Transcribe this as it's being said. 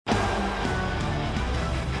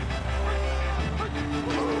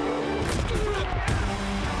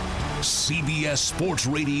CBS Sports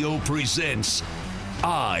Radio presents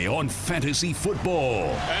Eye on Fantasy Football.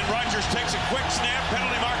 And Rodgers takes a quick snap,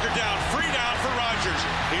 penalty marker down, free down for Rodgers.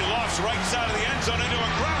 He lofts right side of the end zone into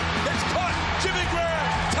a crowd. It's caught. Jimmy Graham,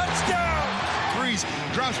 touchdown. Breeze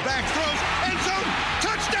drops back, throws, end zone,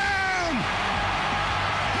 touchdown.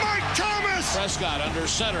 Mike Thomas. Prescott under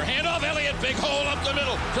center, handoff, Elliott, big hole up the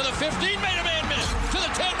middle to the 15, made a man miss, to the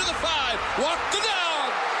 10, to the 5, walked the down,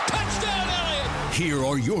 touchdown Elliott. Here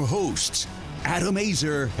are your hosts, Adam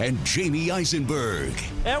Aizer and Jamey Eisenberg.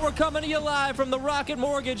 And we're coming to you live from the Rocket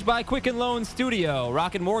Mortgage by Quicken Loan Studio.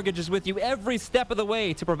 Rocket Mortgage is with you every step of the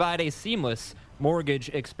way to provide a seamless mortgage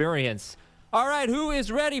experience. All right, who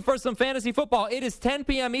is ready for some fantasy football? It is 10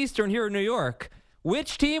 p.m. Eastern here in New York.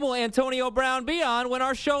 Which team will Antonio Brown be on when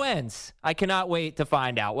our show ends? I cannot wait to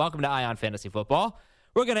find out. Welcome to Eye on Fantasy Football.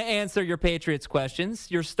 We're going to answer your Patriots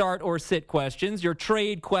questions, your start or sit questions, your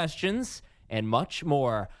trade questions, and much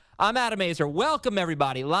more. I'm Adam Aizer. Welcome,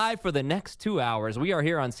 everybody, live for the next 2 hours. We are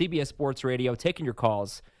here on CBS Sports Radio taking your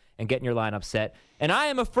calls and getting your lineup set. And I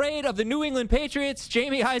am afraid of the New England Patriots.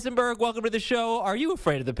 Jamey Eisenberg, welcome to the show. Are you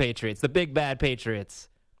afraid of the Patriots, the big bad Patriots?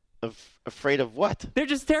 Afraid of what? They're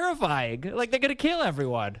just terrifying. Like, they're going to kill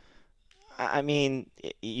everyone. I mean,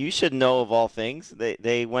 you should know of all things.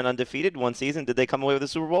 They went undefeated one season. Did they come away with the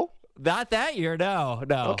Super Bowl? Not that year, no.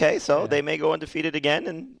 Okay, so they may go undefeated again,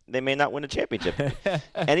 and they may not win a championship.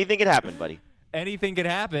 Anything could happen, buddy. Anything could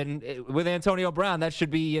happen with Antonio Brown. That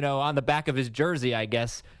should be, on the back of his jersey, I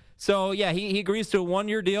guess. So, yeah, he agrees to a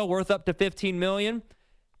one-year deal worth up to $15 million,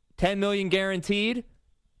 $10 million guaranteed.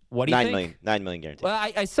 What do you think? $9 million guaranteed.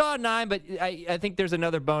 Well, I saw 9, but I think there's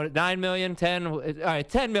another bonus. 9 million, 10. All right,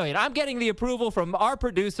 10 million. I'm getting the approval from our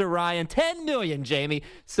producer, Ryan. 10 million, Jamey.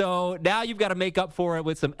 So now you've got to make up for it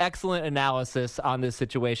with some excellent analysis on this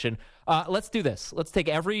situation. Let's do this. Let's take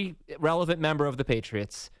every relevant member of the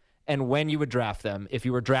Patriots and when you would draft them if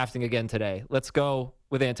you were drafting again today. Let's go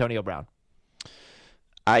with Antonio Brown.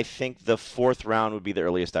 I think the 4th round would be the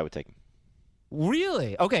earliest I would take him.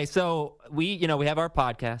 Really? Okay, so we have our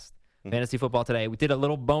podcast, Fantasy Football Today. We did a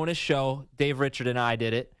little bonus show. Dave Richard and I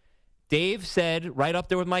did it. Dave said right up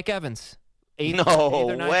there with Mike Evans.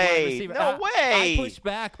 No way. I pushed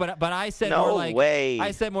back, but I said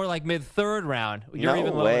I said more like mid-3rd round. You're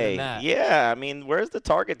even lower than that. Yeah, I mean, where's the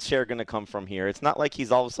target share going to come from here? It's not like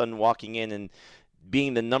he's all of a sudden walking in and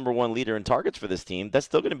being the number 1 leader in targets for this team. That's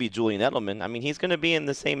still going to be Julian Edelman. I mean, he's going to be in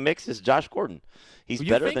the same mix as Josh Gordon. He's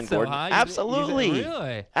better than Gordon. Huh? Absolutely.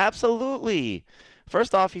 Really? Absolutely.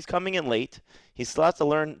 First off, he's coming in late. He still has to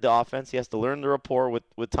learn the offense. He has to learn the rapport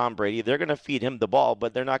with Tom Brady. They're going to feed him the ball,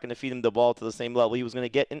 but they're not going to feed him the ball to the same level he was going to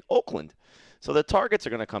get in Oakland. So the targets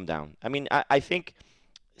are going to come down. I mean, I think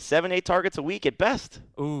 7-8 targets a week at best.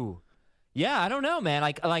 Ooh. Yeah, I don't know, man.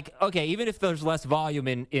 Like, okay, even if there's less volume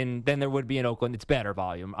in than there would be in Oakland, it's better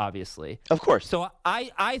volume, obviously. Of course. So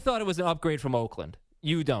I thought it was an upgrade from Oakland.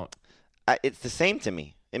 You don't. It's the same to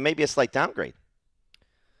me. It may be a slight downgrade.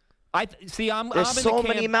 There's so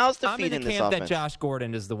many mouths to feed in this offense. I'm in the camp that Josh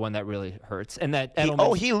Gordon is the one that really hurts, and that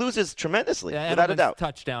Edelman's, he loses tremendously, without a Edelman's doubt.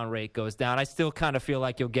 touchdown rate goes down. I still kind of feel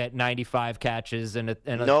like you'll get 95 catches and a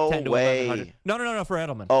 10 to No 1100. No, for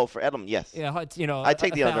Edelman. Oh, for Edelman, yes. Yeah, I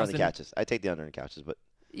take the under on the catches. But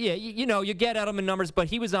yeah, you get Edelman numbers, but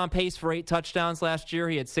he was on pace for 8 touchdowns last year.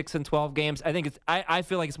 He had 6 in 12 games. I think I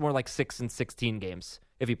feel like it's more like 6 in 16 games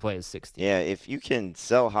if he plays 16. Yeah, if you can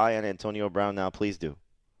sell high on Antonio Brown now, please do.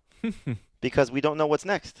 Because we don't know what's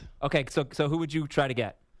next. Okay, so who would you try to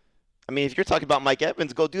get? I mean, if you're talking about Mike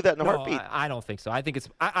Evans, go do that in a heartbeat. I don't think so. I think it's.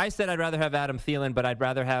 I said I'd rather have Adam Thielen, but I'd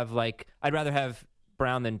rather have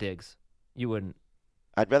Brown than Diggs. You wouldn't.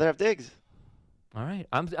 I'd rather have Diggs. All right,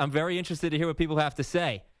 I'm very interested to hear what people have to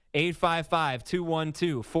say.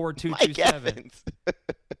 855-212-4227. Mike Evans.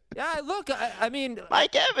 Yeah, look, I mean,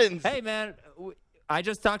 Mike Evans. Hey, man, I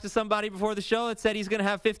just talked to somebody before the show that said he's going to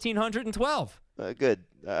have 1,512. Good.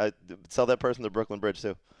 Sell that person to Brooklyn Bridge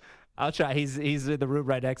too. I'll try. He's in the room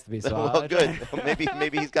right next to me. So well, good.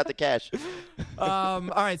 maybe he's got the cash. All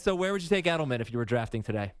right. So where would you take Edelman if you were drafting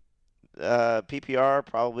today? PPR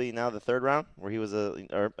probably now the 3rd round, where he was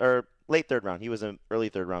or late 3rd round. He was an early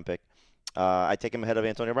 3rd round pick. I take him ahead of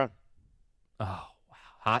Antonio Brown. Oh wow,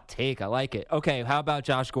 hot take. I like it. Okay, how about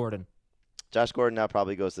Josh Gordon? Josh Gordon now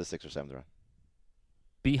probably goes to the 6th or 7th round.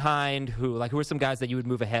 Behind who? Like, who are some guys that you would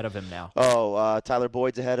move ahead of him now? Oh, Tyler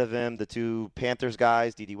Boyd's ahead of him. The 2 Panthers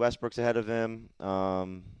guys, D.D. Westbrook's ahead of him.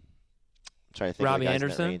 I'm trying to think. Robbie of guys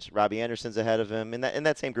Anderson. In that range. Robbie Anderson's ahead of him in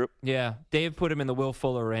that same group. Yeah, Dave put him in the Will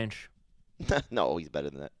Fuller range. No, he's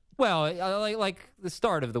better than that. Well, like the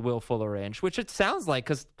start of the Will Fuller range, which it sounds like,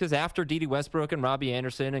 because after Dede Westbrook and Robbie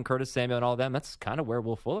Anderson and Curtis Samuel and all them, that's kind of where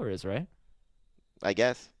Will Fuller is, right? I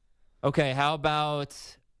guess. Okay, how about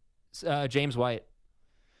James White?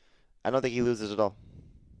 I don't think he loses at all.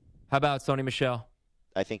 How about Sony Michel?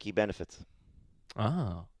 I think he benefits.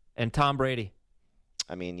 Oh. And Tom Brady?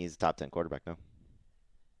 I mean, he's a top 10 quarterback now.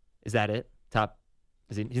 Is that it?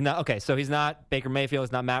 He's not okay. So he's not Baker Mayfield.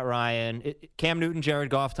 He's not Matt Ryan. Cam Newton, Jared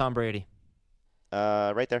Goff, Tom Brady.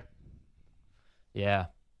 Right there. Yeah.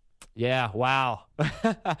 Wow.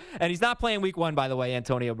 And he's not playing Week 1, by the way,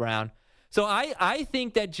 Antonio Brown. So I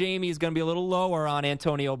think that Jamey is going to be a little lower on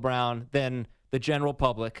Antonio Brown than the general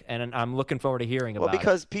public, and I'm looking forward to hearing about it. Well,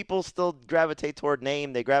 because people still gravitate toward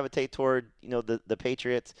name. They gravitate toward, the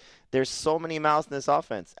Patriots. There's so many mouths in this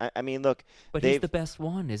offense. I mean, look. But he's the best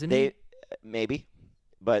one, isn't he? Maybe.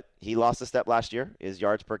 But he lost a step last year. His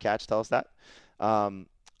yards per catch tell us that.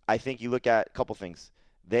 I think you look at a couple things.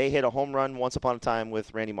 They hit a home run once upon a time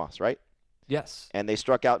with Randy Moss, right? Yes. And they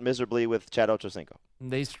struck out miserably with Chad Ochocinco.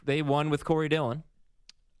 They won with Corey Dillon.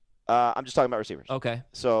 I'm just talking about receivers. Okay.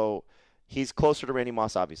 So he's closer to Randy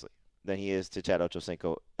Moss, obviously, than he is to Chad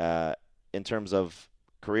Ochocinco in terms of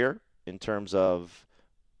career, in terms of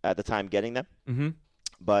at the time getting them. Mm-hmm.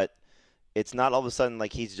 But it's not all of a sudden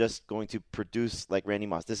like he's just going to produce like Randy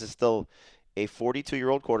Moss. This is still a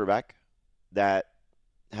 42-year-old quarterback that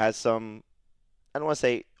has some, I don't want to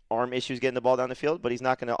say arm issues getting the ball down the field, but he's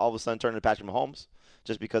not going to all of a sudden turn into Patrick Mahomes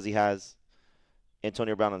just because he has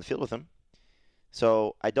Antonio Brown on the field with him.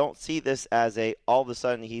 So I don't see this as all of a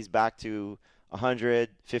sudden he's back to 100,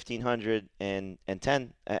 1,500, and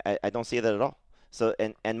 10. I don't see that at all. So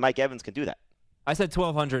and Mike Evans can do that. I said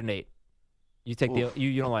 1,208. You take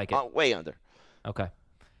you don't like it. Way under. Okay.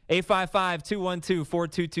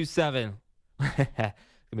 855-212-4227. It's going to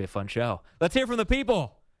be a fun show. Let's hear from the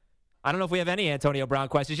people. I don't know if we have any Antonio Brown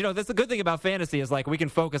questions. That's the good thing about fantasy is like we can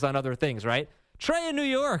focus on other things, right? Trey in New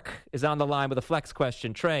York is on the line with a flex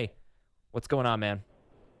question. Trey, what's going on, man?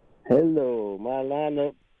 Hello. My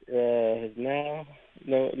lineup is now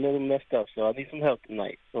a little messed up, so I need some help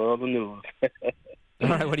tonight on all the news. All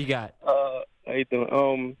right, what do you got? How you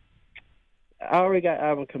doing? I already got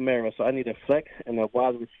Alvin Kamara, so I need a flex and a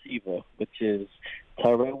wide receiver, which is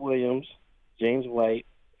Tyrell Williams, James White,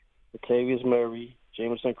 Latavius Murray,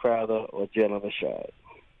 Jamison Crowder, or Jalen Rashad.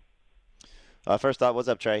 First off, what's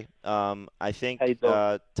up, Trey? I think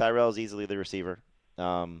Tyrell's easily the receiver.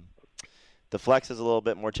 The flex is a little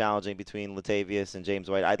bit more challenging between Latavius and James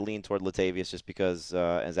White. I'd lean toward Latavius just because,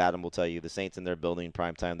 as Adam will tell you, the Saints in their building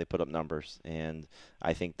primetime, they put up numbers. And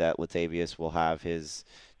I think that Latavius will have his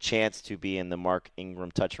chance to be in the Mark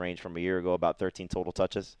Ingram touch range from a year ago, about 13 total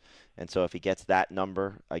touches. And so if he gets that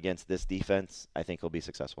number against this defense, I think he'll be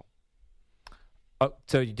successful. Oh,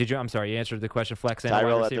 so you answered the question, flex and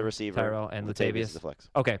Tyrell wide at the receiver. Tyrell and Latavius Latavius. is the flex.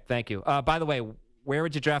 Okay, thank you. By the way, where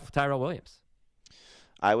would you draft Tyrell Williams?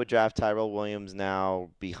 I would draft Tyrell Williams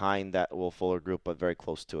now behind that Will Fuller group, but very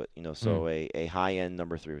close to it. A high-end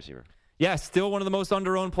number 3 receiver. Yeah, still one of the most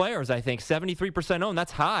under-owned players, I think. 73% owned.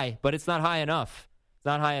 That's high, but it's not high enough. It's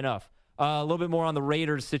not high enough. A little bit more on the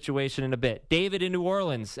Raiders situation in a bit. David in New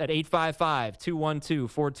Orleans at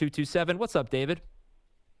 855-212-4227. What's up, David?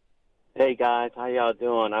 Hey, guys. How y'all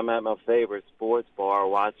doing? I'm at my favorite sports bar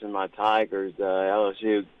watching my Tigers,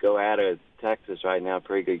 LSU, go at it at Texas right now.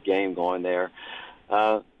 Pretty good game going there.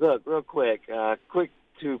 Look, real quick, quick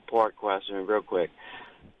 2-part question, real quick.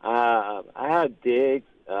 I have Diggs.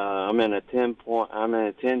 I'm in a 10-team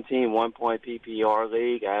 1-point PPR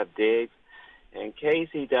league. I have Diggs. In case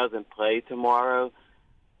he doesn't play tomorrow,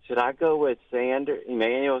 should I go with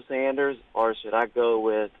Emmanuel Sanders, or should I go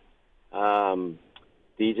with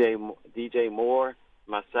DJ Moore?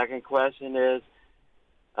 My second question is,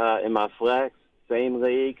 in my flex, same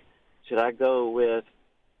league, should I go with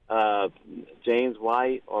James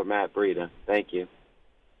White or Matt Breida? Thank you.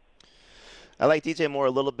 I like DJ Moore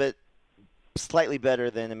a little bit, slightly better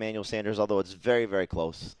than Emmanuel Sanders, although it's very, very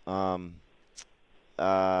close.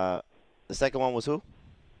 The second one was who?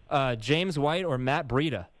 James White or Matt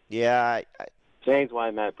Breida? Yeah. James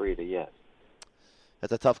White, Matt Breida, yes.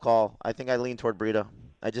 That's a tough call. I think I lean toward Breida.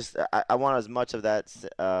 I want as much of that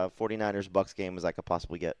 49ers-Bucks game as I could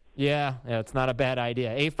possibly get. Yeah, it's not a bad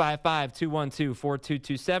idea.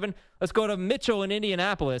 855-212-4227. Let's go to Mitchell in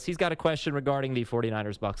Indianapolis. He's got a question regarding the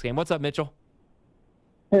 49ers-Bucks game. What's up, Mitchell?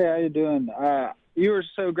 Hey, how you doing? You were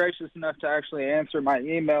so gracious enough to actually answer my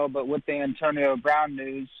email, but with the Antonio Brown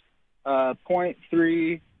news,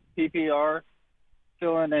 0.3 PPR,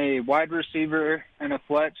 filling a wide receiver and a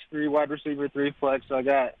flex, 3 wide receiver, 3 flex. So I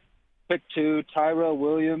got pick 2, Tyrell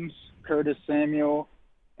Williams, Curtis Samuel,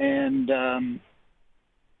 and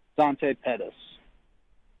Dante Pettis.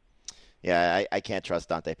 Yeah, I can't trust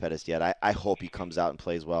Dante Pettis yet. I hope he comes out and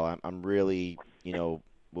plays well. I'm really,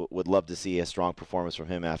 would love to see a strong performance from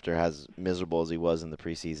him after as miserable as he was in the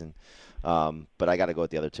preseason. But I got to go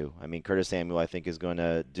with the other two. I mean, Curtis Samuel, I think, is going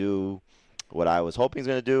to do what I was hoping he's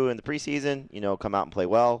going to do in the preseason, come out and play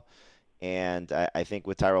well. And I think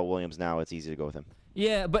with Tyrell Williams now, it's easy to go with him.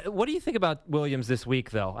 Yeah, but what do you think about Williams this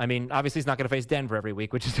week, though? I mean, obviously he's not going to face Denver every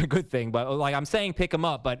week, which is a good thing. But, I'm saying pick him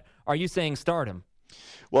up, but are you saying start him?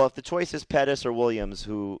 Well, if the choice is Pettis or Williams,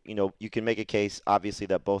 who, you can make a case, obviously,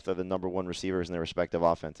 that both are the number one receivers in their respective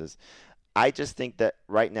offenses. I just think that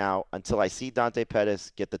right now, until I see Dante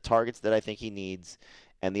Pettis get the targets that I think he needs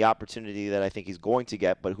and the opportunity that I think he's going to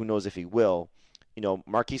get, but who knows if he will,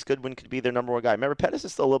 Marquise Goodwin could be their number one guy. Remember, Pettis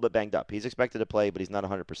is still a little bit banged up. He's expected to play, but he's not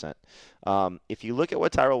 100%. If you look at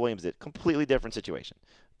what Tyrell Williams did, completely different situation.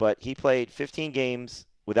 But he played 15 games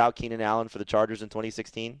without Keenan Allen for the Chargers in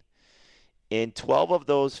 2016. In 12 of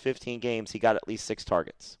those 15 games, he got at least 6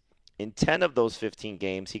 targets. In 10 of those 15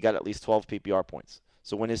 games, he got at least 12 PPR points.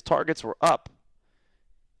 So when his targets were up,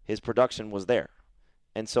 his production was there.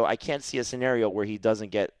 And so I can't see a scenario where he doesn't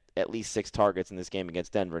get at least 6 targets in this game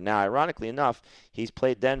against Denver. Now, ironically enough, he's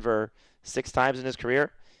played Denver 6 times in his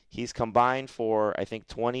career. He's combined for, I think,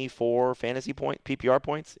 24 PPR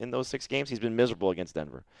points in those 6 games. He's been miserable against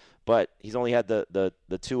Denver. But he's only had the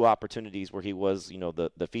 2 opportunities where he was,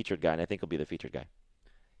 the featured guy, and I think he'll be the featured guy.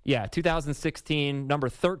 Yeah, 2016, number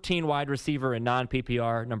 13 wide receiver in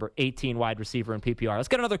non-PPR, number 18 wide receiver in PPR. Let's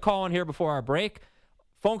get another call in here before our break.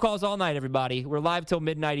 Phone calls all night, everybody. We're live till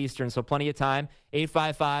midnight Eastern, so plenty of time.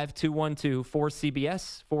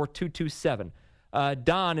 855-212-4CBS, 4227.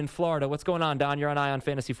 Don in Florida. What's going on, Don? You're on Eye on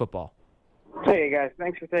Fantasy Football. Hey, guys.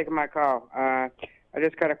 Thanks for taking my call. I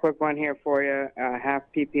just got a quick one here for you. Half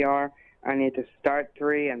PPR. I need to start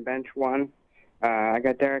 3 and bench 1. I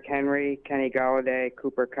got Derrick Henry, Kenny Golladay,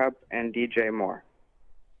 Cooper Kupp, and DJ Moore.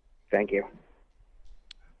 Thank you.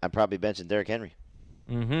 I'm probably benching Derrick Henry.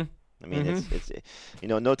 Mm-hmm. I mean, it's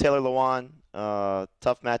no Taylor Lewan.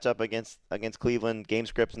 Tough matchup against Cleveland. Game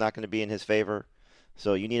script's not going to be in his favor.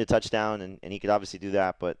 So you need a touchdown, and he could obviously do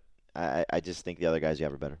that, but I just think the other guys you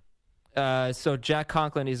have are better. So Jack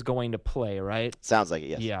Conklin is going to play, right? Sounds like it,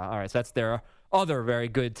 yes. Yeah, all right. So that's their other very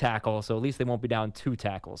good tackle, so at least they won't be down 2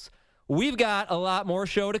 tackles. We've got a lot more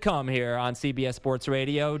show to come here on CBS Sports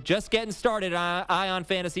Radio. Just getting started on Eye on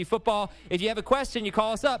Fantasy Football. If you have a question, you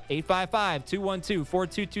call us up,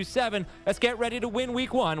 855-212-4227. Let's get ready to win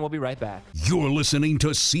Week 1. We'll be right back. You're listening to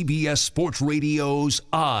CBS Sports Radio's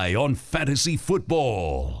Eye on Fantasy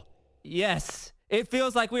Football. Yes, it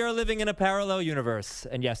feels like we are living in a parallel universe.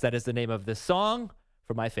 And yes, that is the name of this song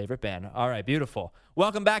for my favorite band. All right, beautiful.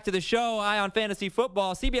 Welcome back to the show, Eye on Fantasy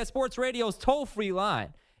Football. CBS Sports Radio's toll-free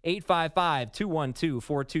line,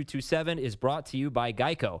 855-212-4227, is brought to you by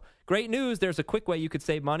Geico. Great news, there's a quick way you could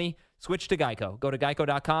save money. Switch to Geico. Go to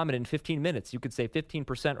geico.com, and in 15 minutes, you could save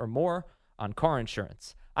 15% or more on car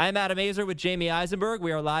insurance. I am Adam Aizer with Jamey Eisenberg.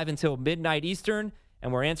 We are live until midnight Eastern,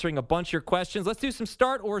 and we're answering a bunch of your questions. Let's do some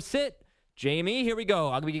start or sit. Jamey, here we go.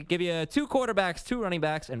 I'll give you 2 quarterbacks, 2 running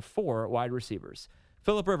backs, and 4 wide receivers.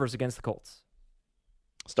 Phillip Rivers against the Colts.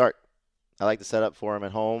 Start. I like the setup for him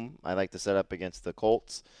at home. I like the setup against the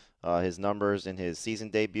Colts. His numbers in his season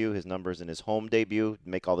debut, his numbers in his home debut.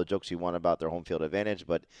 Make all the jokes you want about their home field advantage,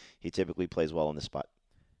 but he typically plays well in this spot.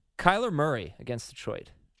 Kyler Murray against Detroit.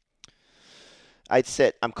 I'd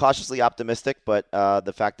sit. I'm cautiously optimistic, but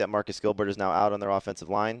the fact that Marcus Gilbert is now out on their offensive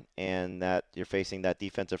line and that you're facing that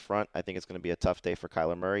defensive front, I think it's going to be a tough day for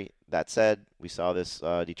Kyler Murray. That said, we saw this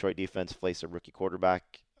Detroit defense face a rookie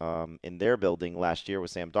quarterback in their building last year with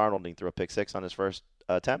Sam Darnold, and he threw a pick 6 on his first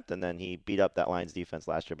attempt, and then he beat up that Lions defense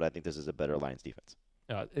last year, but I think this is a better Lions defense.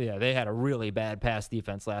 Yeah, they had a really bad pass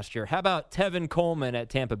defense last year. How about Tevin Coleman at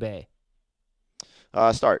Tampa Bay?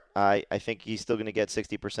 Start. I think he's still going to get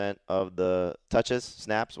 60% of the touches,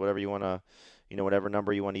 snaps, whatever you want to, whatever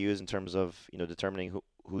number you want to use in terms of, determining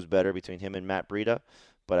who's better between him and Matt Breida.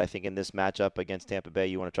 But I think in this matchup against Tampa Bay,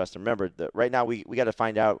 you want to trust him. Remember, right now we got to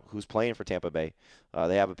find out who's playing for Tampa Bay.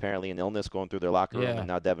 They have apparently an illness going through their locker room, and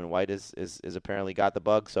now Devin White is apparently got the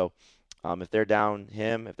bug. So if they're down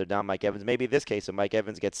him, if they're down Mike Evans, maybe in this case, if Mike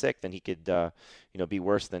Evans gets sick, then he could, be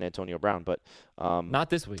worse than Antonio Brown. But not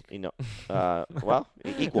this week. Well,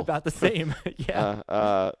 equal. About the same. Yeah.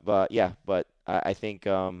 But I think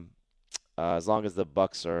as long as the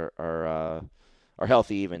Bucs are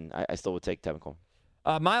healthy, even I still would take Tevin Coleman.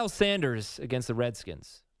 Miles Sanders against the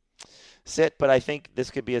Redskins. Sit, but I think this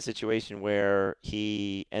could be a situation where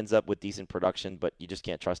he ends up with decent production, but you just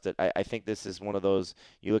can't trust it. I think this is one of those,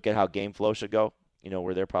 you look at how game flow should go.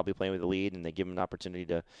 where they're probably playing with the lead and they give him an opportunity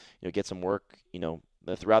to, get some work,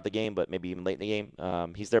 throughout the game, but maybe even late in the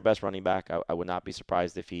game. He's their best running back. I would not be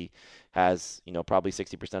surprised if he has, probably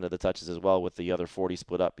 60% of the touches as well, with the other 40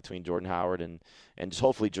 split up between Jordan Howard and just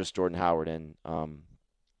hopefully just Jordan Howard and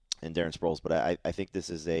Darren Sproles. But I think this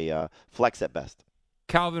is a flex at best.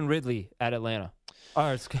 Calvin Ridley at Atlanta,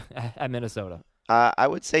 or at Minnesota. I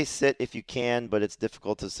would say sit if you can, but it's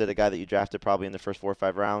difficult to sit a guy that you drafted probably in the first 4 or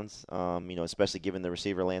 5 rounds, especially given the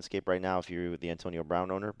receiver landscape right now if you're the Antonio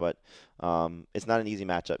Brown owner. But it's not an easy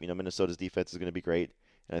matchup. Minnesota's defense is going to be great,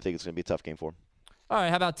 and I think it's going to be a tough game for him. All right,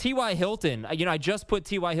 how about T.Y. Hilton? I just put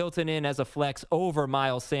T.Y. Hilton in as a flex over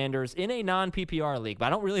Miles Sanders in a non-PPR league, but I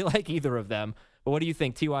don't really like either of them. But what do you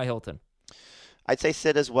think, T.Y. Hilton? I'd say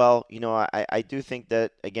sit as well. I do think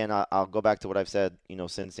that, again, I'll go back to what I've said,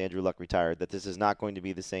 since Andrew Luck retired, that this is not going to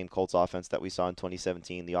be the same Colts offense that we saw in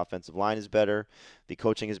 2017. The offensive line is better. The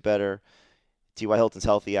coaching is better. T.Y. Hilton's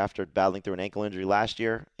healthy after battling through an ankle injury last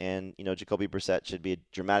year. And, Jacoby Brissett should be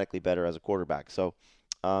dramatically better as a quarterback. So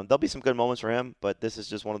there'll be some good moments for him, but this is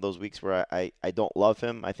just one of those weeks where I don't love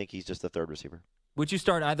him. I think he's just the third receiver. Would you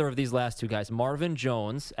start either of these last two guys, Marvin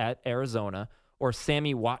Jones at Arizona or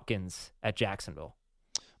Sammy Watkins at Jacksonville?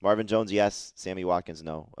 Marvin Jones, yes. Sammy Watkins,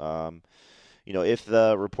 no. If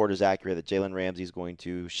the report is accurate that Jalen Ramsey is going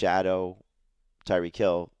to shadow Tyreek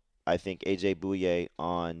Hill, I think A.J. Bouye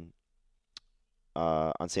on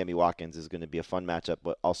Sammy Watkins is going to be a fun matchup,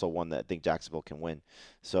 but also one that I think Jacksonville can win.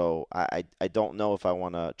 So I don't know if I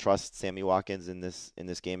want to trust Sammy Watkins in this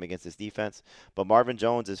game against this defense. But Marvin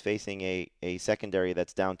Jones is facing a secondary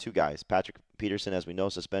that's down 2 guys. Patrick Peterson, as we know,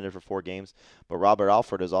 suspended for 4 games, but Robert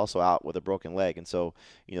Alford is also out with a broken leg. And so,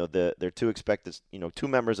 they're 2 expected, 2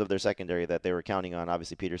 members of their secondary that they were counting on,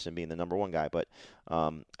 obviously Peterson being the number 1 guy. But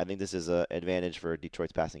I think this is an advantage for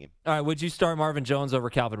Detroit's passing game. All right, would you start Marvin Jones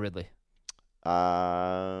over Calvin Ridley?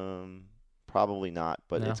 Probably not,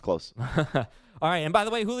 but it's close. All right, and by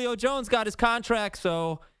the way, Julio Jones got his contract,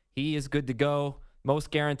 so he is good to go.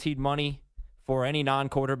 Most guaranteed money for any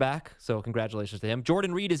non-quarterback, so congratulations to him.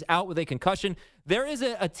 Jordan Reed is out with a concussion. There is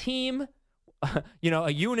a team,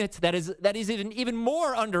 a unit that is even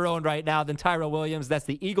more under-owned right now than Tyrell Williams. That's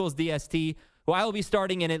the Eagles DST, who I will be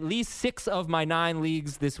starting in at least 6 of my 9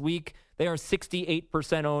 leagues this week. They are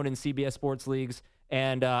 68% owned in CBS Sports leagues.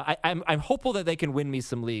 And I'm hopeful that they can win me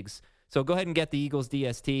some leagues. So go ahead and get the Eagles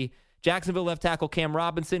DST. Jacksonville left tackle Cam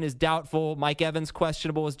Robinson is doubtful. Mike Evans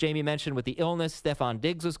questionable, as Jamie mentioned, with the illness. Stephon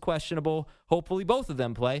Diggs is questionable. Hopefully both of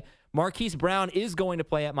them play. Marquise Brown is going to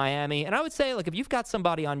play at Miami. And I would say, if you've got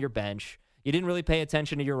somebody on your bench, you didn't really pay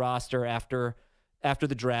attention to your roster after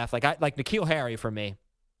the draft, like N'Keal Harry for me.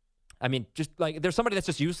 I mean, just there's somebody that's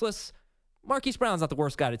just useless. Marquise Brown's not the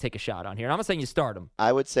worst guy to take a shot on here. And I'm not saying you start him.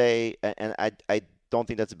 I would say, and I don't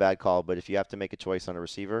think that's a bad call, but if you have to make a choice on a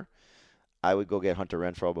receiver, I would go get Hunter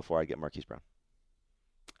Renfrow before I get Marquise Brown.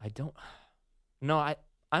 I'm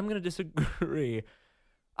going to disagree.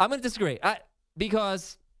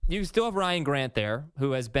 Because you still have Ryan Grant there,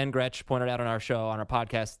 who, as Ben Gretsch pointed out on our show, on our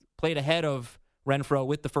podcast, played ahead of Renfrow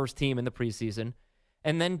with the first team in the preseason.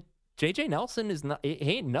 And then J.J. Nelson he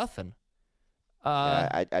ain't nothing.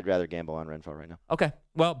 I'd rather gamble on Renfrow right now. Okay.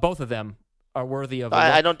 Well, both of them are worthy of.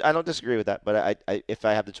 I don't disagree with that, but if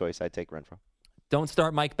I have the choice, I'd take Renfrow. Don't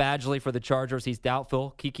start Mike Badgley for the Chargers. He's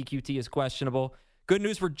doubtful. Kiki QT is questionable. Good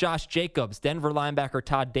news for Josh Jacobs. Denver linebacker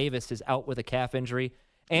Todd Davis is out with a calf injury.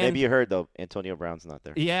 And maybe you heard, though, Antonio Brown's not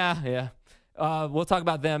there. Yeah. We'll talk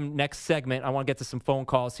about them next segment. I want to get to some phone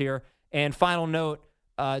calls here. And final note,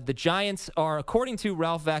 the Giants are, according to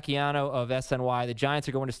Ralph Vacchiano of SNY, the Giants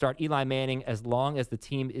are going to start Eli Manning as long as the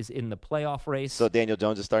team is in the playoff race. So Daniel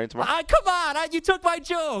Jones is starting tomorrow? Come on. You took my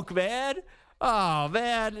joke, man. Oh,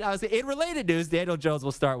 man. In related news, Daniel Jones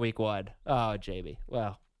will start week 1. Oh, JB.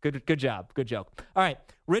 Well, good job. Good joke. All right.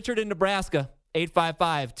 Richard in Nebraska,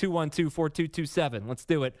 855-212-4227. Let's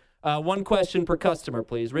do it. One question per customer,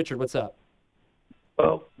 please. Richard, what's up?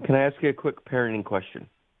 Well, can I ask you a quick parenting question?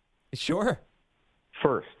 Sure.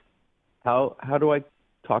 First, how do I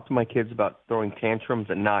talk to my kids about throwing tantrums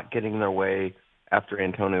and not getting their way after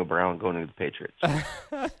Antonio Brown going to the Patriots?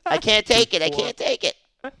 I can't take it.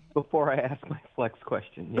 Before I ask my flex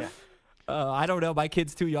question, yeah. I don't know. My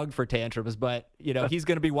kid's too young for tantrums, but he's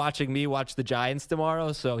going to be watching me watch the Giants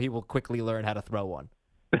tomorrow, so he will quickly learn how to throw one.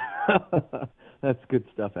 That's good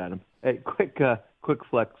stuff, Adam. Hey, quick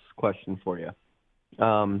flex question for you.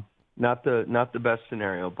 Not the best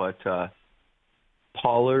scenario, but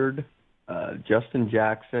Pollard, Justin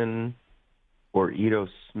Jackson, or Ito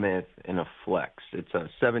Smith in a flex. It's a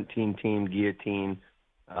 17-team guillotine.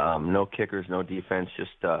 No kickers, no defense,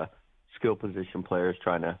 just skill position players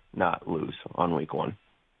trying to not lose on week 1.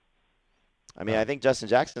 I mean, I think Justin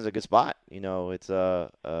Jackson's a good spot. It's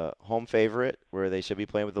a home favorite where they should be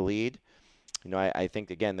playing with the lead. I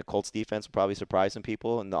think, again, the Colts defense will probably surprise some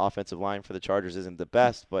people, and the offensive line for the Chargers isn't the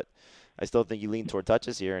best, but I still think you lean toward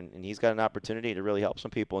touches here, and he's got an opportunity to really help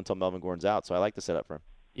some people until Melvin Gordon's out, so I like the setup for him.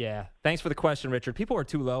 Yeah. Thanks for the question, Richard. People are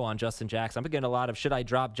too low on Justin Jackson. I'm getting a lot of, should I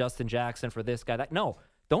drop Justin Jackson for this guy? No,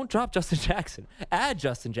 don't drop Justin Jackson. Add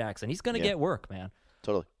Justin Jackson. He's going to get work, man.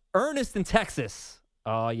 Totally. Ernest in Texas.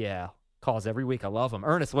 Oh, yeah. Calls every week. I love him.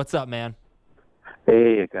 Ernest, what's up, man?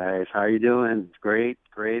 Hey, guys. How you doing? Great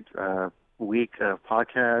week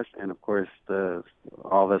podcast, and of course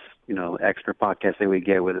all this extra podcast that we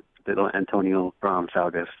get with little Antonio Brown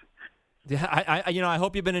sagas. Yeah, I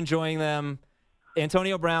hope you've been enjoying them.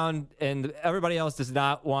 Antonio Brown and everybody else does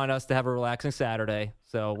not want us to have a relaxing Saturday,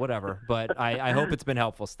 so whatever. But I hope it's been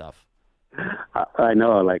helpful stuff. I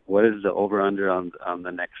know. Like, what is the over under on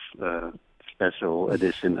the next special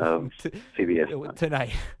edition of CBS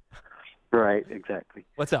tonight? Right, exactly.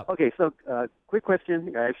 What's up? Okay, so quick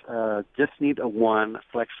question, guys. Just need a 1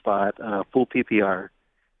 flex spot, full PPR.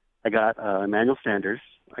 I got Emmanuel Sanders,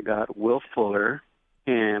 I got Will Fuller,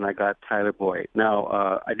 and I got Tyler Boyd.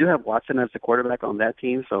 Now, I do have Watson as the quarterback on that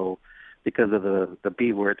team, so because of the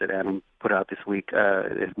B word that Adam put out this week,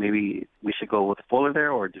 if maybe we should go with Fuller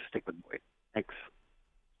there or just stick with Boyd. Thanks.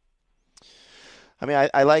 I mean,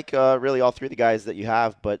 I like really all three of the guys that you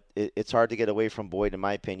have, but it's hard to get away from Boyd, in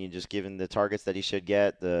my opinion, just given the targets that he should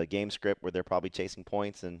get, the game script where they're probably chasing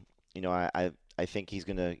points, and I think he's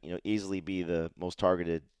going to easily be the most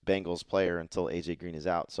targeted Bengals player until A.J. Green is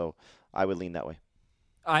out. So I would lean that way.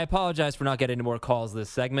 I apologize for not getting any more calls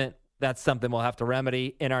this segment. That's something we'll have to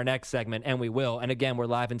remedy in our next segment, and we will. And again, we're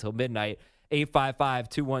live until midnight.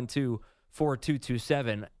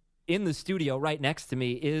 855-212-4227. In the studio right next to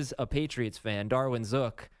me is a Patriots fan, Darwin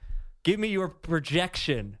Zook. Give me your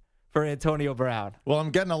projection for Antonio Brown. Well,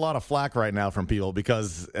 I'm getting a lot of flack right now from people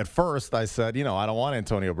because at first I said, I don't want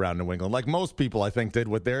Antonio Brown in New England, like most people I think did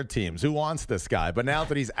with their teams. Who wants this guy? But now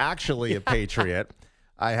that he's actually a Patriot,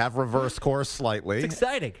 I have reversed course slightly. It's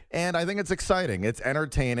exciting. And I think it's exciting. It's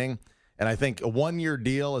entertaining. And I think a one-year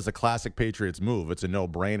deal is a classic Patriots move. It's a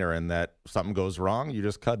no-brainer in that something goes wrong, you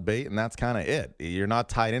just cut bait, and that's kind of it. You're not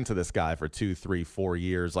tied into this guy for 2, 3, 4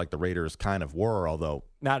 years like the Raiders kind of were, although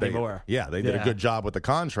not anymore. Yeah, they did a good job with the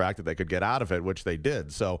contract that they could get out of it, which they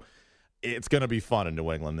did. So it's going to be fun in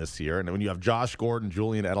New England this year. And when you have Josh Gordon,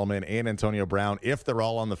 Julian Edelman, and Antonio Brown, if they're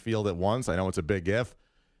all on the field at once, I know it's a big if,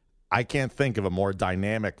 I can't think of a more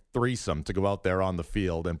dynamic threesome to go out there on the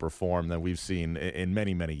field and perform than we've seen in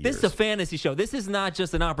many, many years. This is a fantasy show. This is not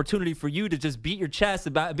just an opportunity for you to just beat your chest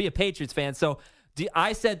about be a Patriots fan. So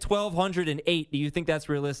I said 1,208. Do you think that's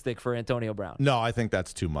realistic for Antonio Brown? No, I think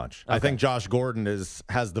that's too much. Okay. I think Josh Gordon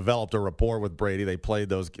has developed a rapport with Brady. They played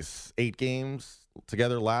those 8 games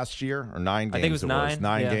together last year, or 9 games. I think it was 9.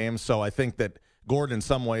 9 games. So I think that Gordon in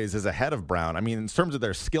some ways is ahead of Brown. I mean, in terms of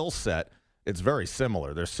their skill set, it's very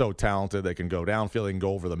similar. They're so talented. They can go downfield. They can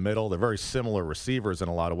go over the middle. They're very similar receivers in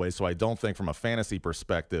a lot of ways. So I don't think from a fantasy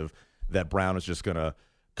perspective that Brown is just going to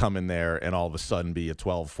come in there and all of a sudden be a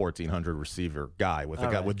 1,400 receiver guy with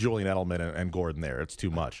with Julian Edelman and Gordon there. It's too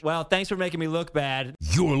much. Well, thanks for making me look bad.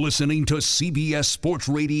 You're listening to CBS Sports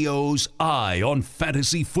Radio's Eye on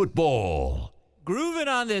Fantasy Football. Grooving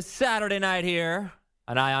on this Saturday night here,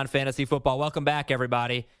 an Eye on Fantasy Football. Welcome back,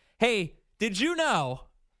 everybody. Hey, did you know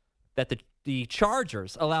that the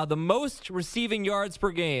Chargers allowed the most receiving yards per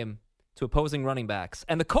game to opposing running backs,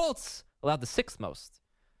 and the Colts allowed the 6th most?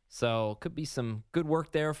 So could be some good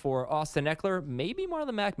work there for Austin Eckler, maybe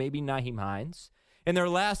Marlon Mack, maybe Nyheim Hines. In their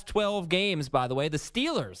last 12 games, by the way, the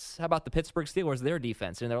Steelers, how about the Pittsburgh Steelers, their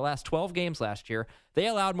defense? In their last 12 games last year, they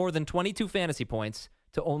allowed more than 22 fantasy points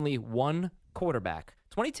to only one quarterback.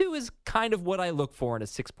 22 is kind of what I look for in a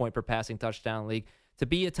 6-point per passing touchdown league. To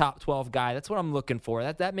be a top 12 guy, that's what I'm looking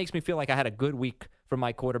for. That makes me feel like I had a good week from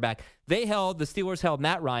my quarterback. The Steelers held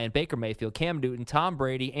Matt Ryan, Baker Mayfield, Cam Newton, Tom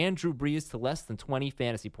Brady, and Drew Brees to less than 20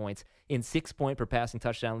 fantasy points in 6-point per passing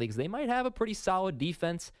touchdown leagues. They might have a pretty solid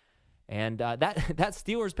defense. And that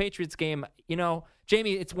Steelers-Patriots game,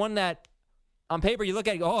 Jamie, it's one that on paper you look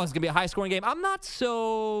at it, it's going to be a high-scoring game. I'm not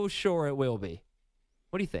so sure it will be.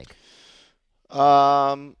 What do you think?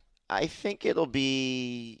 I think it'll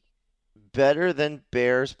be better than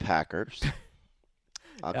Bears-Packers.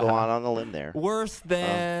 I'll go on a limb there. Worse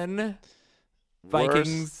than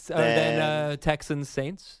Vikings, than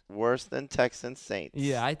Texans-Saints? Worse than Texans-Saints.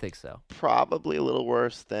 Yeah, I think so. Probably a little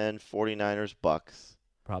worse than 49ers-Bucks.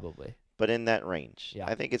 Probably. But in that range. Yeah.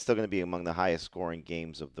 I think it's still going to be among the highest scoring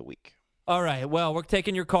games of the week. All right. Well, we're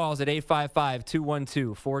taking your calls at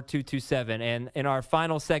 855-212-4227. And in our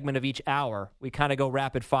final segment of each hour, we kind of go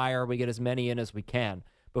rapid fire. We get as many in as we can.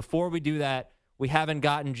 Before we do that, we haven't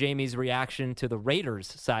gotten Jamie's reaction to the Raiders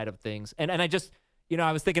side of things. And I just,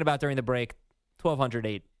 I was thinking about during the break,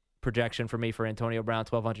 1,208 projection for me for Antonio Brown,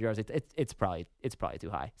 1,200 yards. It's probably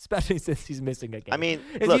too high, especially since he's missing a game. I mean,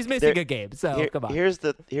 he's missing a game. So come on. Here's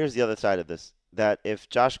the other side of this. That if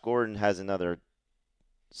Josh Gordon has another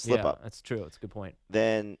slip up, that's true. It's a good point.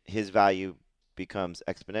 Then his value becomes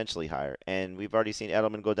exponentially higher. And we've already seen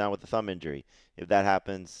Edelman go down with a thumb injury. If that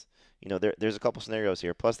happens, there's a couple scenarios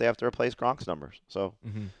here. Plus, they have to replace Gronk's numbers. So,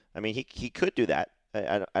 I mean, he could do that.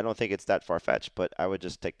 I don't think it's that far-fetched, but I would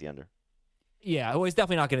just take the under. Yeah, well, he's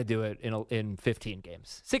definitely not going to do it in 15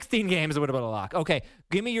 games. 16 games would have been a lock. Okay,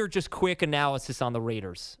 give me your just quick analysis on the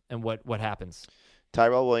Raiders and what happens.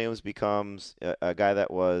 Tyrell Williams becomes a guy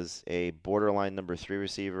that was a borderline number 3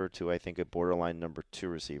 receiver to, I think, a borderline number 2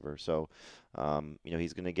 receiver. So,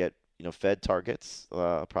 he's going to get, fed targets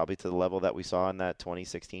probably to the level that we saw in that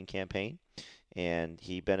 2016 campaign. And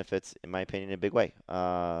he benefits, in my opinion, in a big way.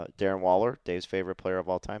 Darren Waller, Dave's favorite player of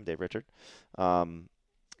all time, Dave Richard.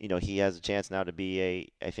 He has a chance now to be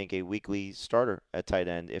I think a weekly starter at tight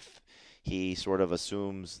end if he sort of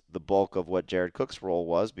assumes the bulk of what Jared Cook's role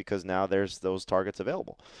was, because now there's those targets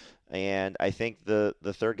available. And I think the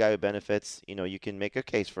third guy who benefits, you can make a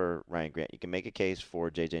case for Ryan Grant. You can make a case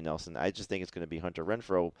for J.J. Nelson. I just think it's going to be Hunter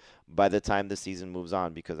Renfrow by the time the season moves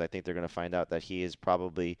on, because I think they're going to find out that he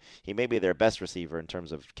may be their best receiver in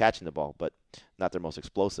terms of catching the ball, but not their most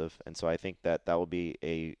explosive. And so I think that will be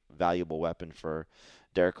a valuable weapon for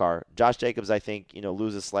Derek Carr. Josh Jacobs, I think,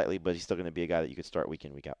 loses slightly, but he's still going to be a guy that you could start week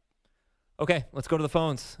in, week out. Okay, let's go to the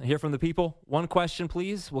phones. Hear from the people. One question,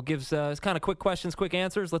 please. We'll give it's kind of quick questions, quick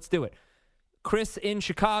answers. Let's do it. Chris in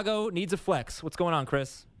Chicago needs a flex. What's going on,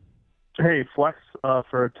 Chris? Hey, flex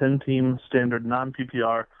for a 10-team standard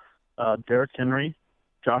non-PPR, Derrick Henry,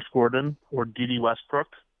 Josh Gordon, or D.D. Westbrook.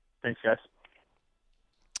 Thanks, guys.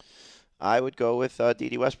 I would go with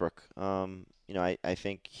D.D. Westbrook. I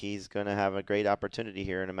think he's going to have a great opportunity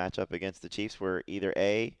here in a matchup against the Chiefs where either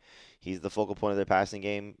A, he's the focal point of their passing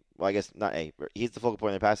game. Well, I guess not A. He's the focal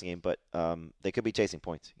point of their passing game, but they could be chasing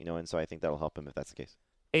points, and so I think that'll help him if that's the case.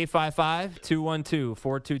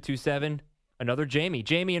 855-212-4227. Another Jamie.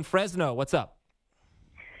 Jamie in Fresno, what's up?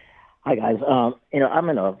 Hi, guys. I'm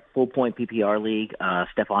in a full-point PPR league.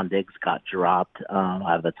 Stephon Diggs got dropped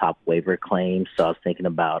out of the top waiver claim, so I was thinking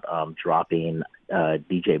about dropping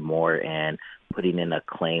DJ Moore and putting in a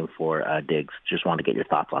claim for Diggs. Just wanted to get your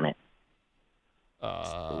thoughts on it.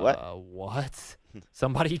 What?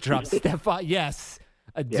 Somebody dropped Stephon? Yes,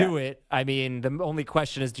 do it. I mean, the only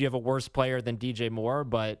question is, do you have a worse player than DJ Moore?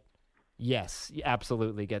 But yes, you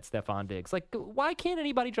absolutely get Stephon Diggs. Like, why can't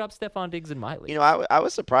anybody drop Stephon Diggs in my league? I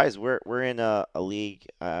was surprised. We're in a league.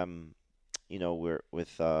 We're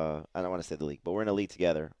with I don't want to say the league, but we're in a league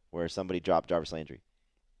together where somebody dropped Jarvis Landry,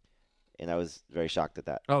 and I was very shocked at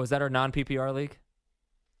that. Oh, is that our non-PPR league?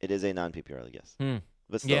 It is a non-PPR league, yes.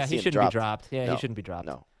 But still, he shouldn't be dropped. Yeah, he shouldn't be dropped.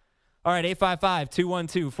 No. All right,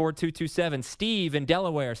 855-212-4227. Steve in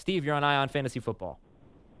Delaware. Steve, you're on Ion Fantasy Football.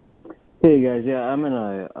 Hey, guys. Yeah, I'm in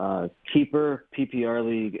a keeper PPR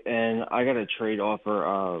league, and I got a trade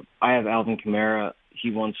offer. I have Alvin Kamara. He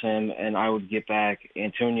wants him, and I would get back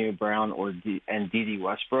Antonio Brown and D.D.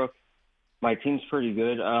 Westbrook. My team's pretty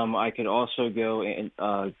good. I could also go and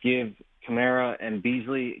give Kamara and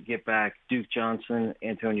Beasley, get back Duke Johnson,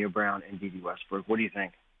 Antonio Brown, and D.D. Westbrook. What do you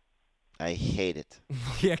think? I hate it.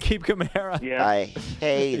 Yeah, keep Kamara. Yeah. I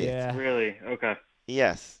hate it. Yeah. Really? Okay.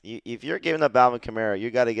 Yes. If you're giving up Alvin Kamara,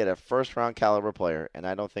 you got to get a first-round caliber player, and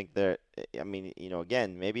I don't think that – I mean,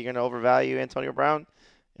 again, maybe you're going to overvalue Antonio Brown.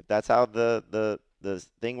 If that's how the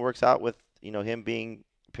thing works out with, him being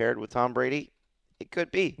paired with Tom Brady, it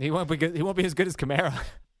could be. He won't be good. He won't be as good as Kamara.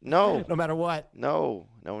 No. No matter what. No.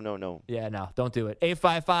 Yeah, no, don't do it.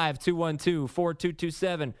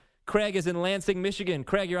 855-212-4227. Craig is in Lansing, Michigan.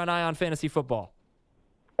 Craig, you're on Ion Fantasy Football.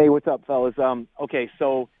 Hey, what's up, fellas? Okay,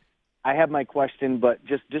 so I have my question, but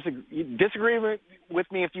just disagree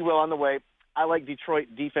with me, if you will, on the way. I like Detroit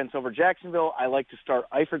defense over Jacksonville. I like to start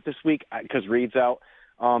Eifert this week because Reed's out.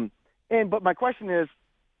 But my question is,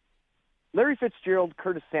 Larry Fitzgerald,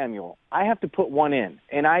 Curtis Samuel, I have to put one in.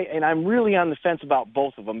 And I'm really on the fence about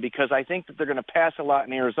both of them because I think that they're going to pass a lot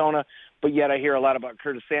in Arizona, but yet I hear a lot about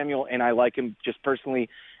Curtis Samuel, and I like him just personally.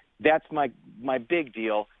 That's my big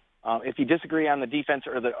deal. If you disagree on the defense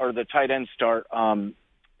or the tight end start,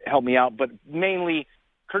 help me out. But mainly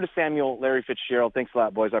Curtis Samuel, Larry Fitzgerald. Thanks a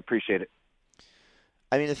lot, boys. I appreciate it.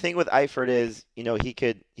 I mean, the thing with Eifert is, he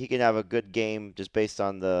could have a good game just based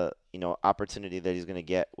on the opportunity that he's going to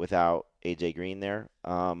get without A.J. Green there.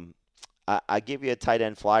 I give you a tight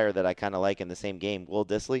end flyer that I kind of like in the same game, Will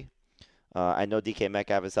Dissly. I know DK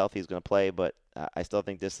Metcalf is healthy, he's going to play, but I still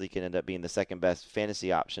think Dissly can end up being the second best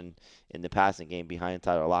fantasy option in the passing game behind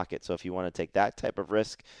Tyler Lockett. So if you want to take that type of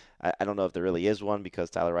risk, I don't know if there really is one because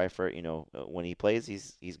Tyler Eifert, when he plays,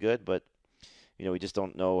 he's good, but we just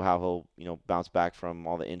don't know how he'll bounce back from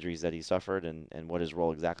all the injuries that he suffered and what his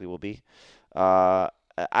role exactly will be. I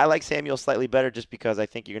like Samuel slightly better just because I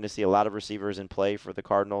think you're going to see a lot of receivers in play for the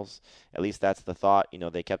Cardinals. At least that's the thought.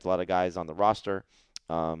 They kept a lot of guys on the roster.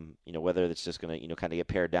 Whether it's just going to, kind of get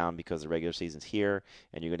pared down because the regular season's here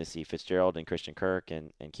and you're going to see Fitzgerald and Christian Kirk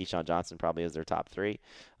and Keyshawn Johnson probably as their top three.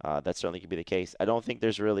 That certainly could be the case. I don't think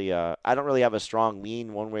there's really I don't really have a strong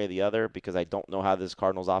lean one way or the other because I don't know how this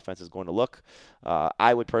Cardinals offense is going to look.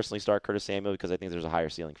 I would personally start Curtis Samuel because I think there's a higher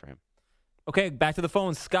ceiling for him. Okay, back to the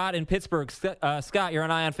phone. Scott in Pittsburgh. Scott, you're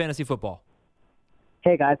on Eye on Fantasy Football.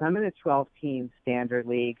 Hey, guys. I'm in a 12-team standard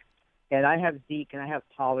league, and I have Zeke and I have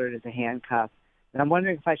Pollard as a handcuff. And I'm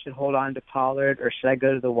wondering if I should hold on to Pollard or should I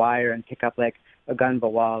go to the wire and pick up like a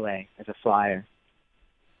Gunbawale as a flyer?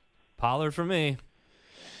 Pollard for me.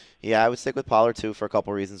 Yeah, I would stick with Pollard too for a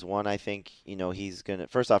couple reasons. One, I think, he's going to,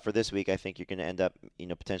 first off, for this week, I think you're going to end up,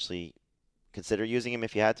 potentially consider using him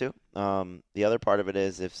if you had to. The other part of it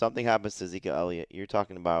is if something happens to Ezekiel Elliott, you're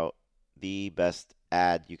talking about the best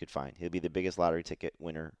ad you could find. He'll be the biggest lottery ticket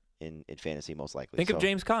winner in fantasy most likely. Think of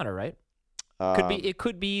James Conner, right? It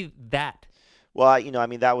could be that. Well,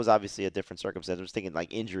 that was obviously a different circumstance. I was thinking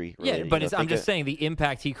like injury related. Yeah, but I'm just saying the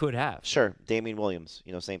impact he could have. Sure. Damian Williams,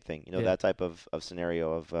 same thing. That type of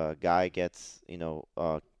scenario of guy gets,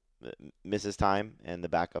 misses time and the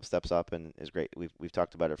backup steps up and is great. We've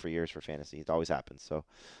talked about it for years for fantasy. It always happens. So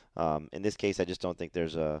in this case, I just don't think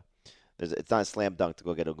it's not a slam dunk to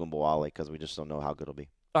go get a Gumbawale because we just don't know how good it'll be.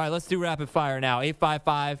 All right, let's do rapid fire now.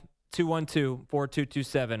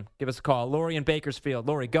 855-212-4227. Give us a call. Lori in Bakersfield.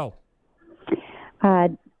 Lori, go.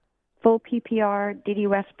 Full PPR, Dede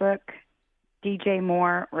Westbrook, DJ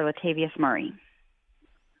Moore, or Latavius Murray?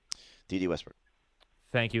 Dede Westbrook.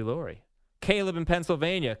 Thank you, Lori. Caleb in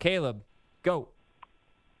Pennsylvania. Caleb, go.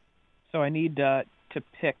 So I need to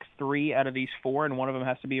pick 3 out of these 4, and one of them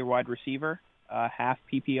has to be a wide receiver, half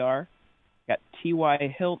PPR. Got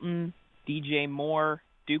T.Y. Hilton, DJ Moore,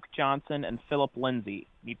 Duke Johnson, and Philip Lindsay.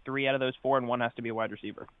 Need 3 out of those 4, and one has to be a wide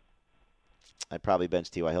receiver. I'd probably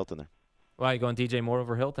bench T.Y. Hilton there. Wow, you going DJ Moore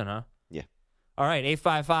over Hilton, huh? Yeah. All right,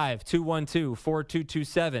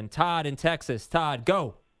 855-212-4227. Todd in Texas. Todd,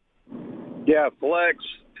 go. Yeah, flex,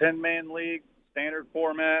 10-man league, standard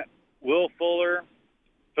format, Will Fuller,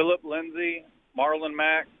 Philip Lindsay, Marlon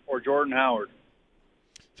Mack, or Jordan Howard.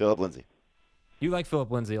 Philip Lindsay. You like Philip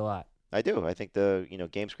Lindsay a lot. I do. I think the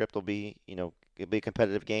game script will be it'll be a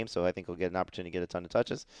competitive game, so I think he'll get an opportunity to get a ton of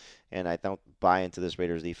touches. And I don't buy into this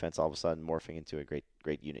Raiders defense all of a sudden morphing into a great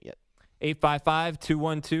unit yet.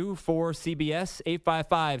 855-212-4CBS,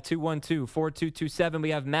 855-212-4227.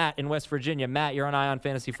 We have Matt in West Virginia. Matt, you're on Eye on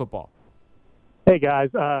Fantasy Football. Hey,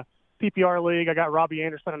 guys. PPR league, I got Robbie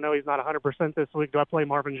Anderson. I know he's not 100% this week. Do I play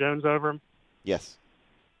Marvin Jones over him? Yes.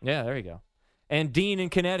 Yeah, there you go. And Dean in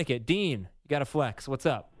Connecticut. Dean, you got a flex. What's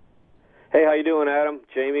up? Hey, how you doing, Adam,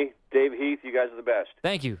 Jamie, Dave Heath? You guys are the best.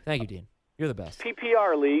 Thank you, Dean. You're the best.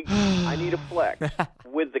 PPR league, I need a flex.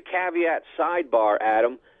 With the caveat sidebar,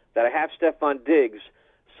 Adam, that I have Stephon Diggs,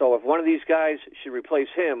 so if one of these guys should replace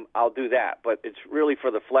him, I'll do that. But it's really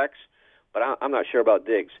for the flex, but I'm not sure about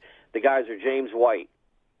Diggs. The guys are James White,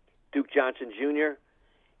 Duke Johnson Jr.,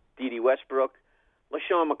 Dede Westbrook,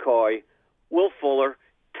 LaShawn McCoy, Will Fuller,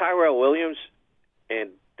 Tyrell Williams, and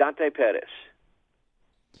Dante Pettis.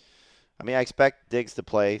 I mean, I expect Diggs to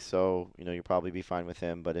play, so you'll probably be fine with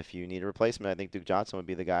him. But if you need a replacement, I think Duke Johnson would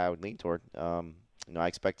be the guy I would lean toward. I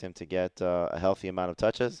expect him to get a healthy amount of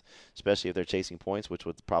touches, especially if they're chasing points, which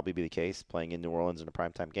would probably be the case playing in New Orleans in a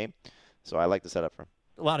primetime game. So I like the setup for him.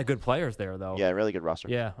 A lot of good players there, though. Yeah, really good roster.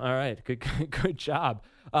 Yeah, all right. Good job.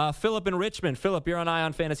 Philip in Richmond. Philip, you're on Eye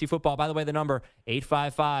on Fantasy Football. By the way, the number,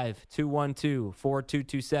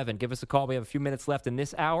 855-212-4227. Give us a call. We have a few minutes left in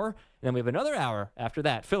this hour, and then we have another hour after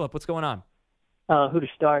that. Philip, what's going on? Who to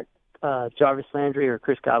start, Jarvis Landry or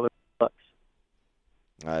Chris Godwin?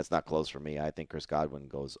 It's not close for me. I think Chris Godwin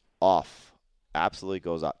goes off. Absolutely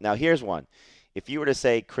goes off. Now, here's one. If you were to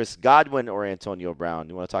say Chris Godwin or Antonio Brown,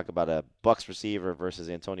 you want to talk about a Bucs receiver versus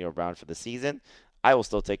Antonio Brown for the season, I will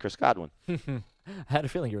still take Chris Godwin. I had a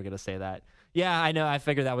feeling you were going to say that. Yeah, I know. I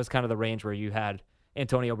figured that was kind of the range where you had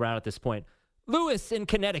Antonio Brown at this point. Lewis in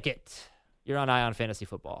Connecticut. You're on Eye on Fantasy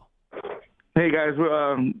Football. Hey, guys.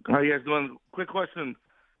 How you guys doing? Quick question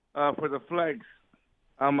for the flex.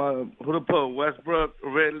 who to put, Westbrook,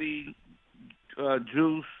 Ridley,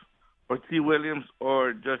 Juice, or T. Williams,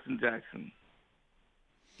 or Justin Jackson?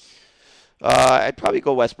 I'd probably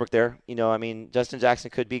go Westbrook there. Justin Jackson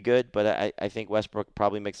could be good, but I think Westbrook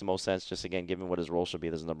probably makes the most sense, just, again, given what his role should be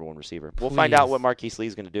as the number one receiver. We'll find out what Marquise Lee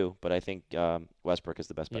is going to do, but I think Westbrook is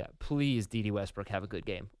the best bet. Yeah, please, D.D. Westbrook, have a good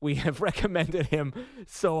game. We have recommended him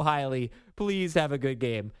so highly. Please have a good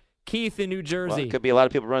game. Keith in New Jersey. Well, it could be a lot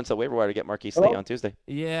of people running to the waiver wire to get Marquise Lee on Tuesday.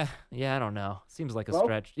 Yeah, I don't know. Seems like a Hello?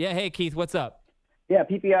 stretch. Yeah, hey, Keith, what's up? Yeah,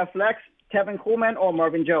 PPR flex, Tevin Coleman or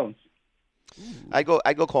Marvin Jones? I go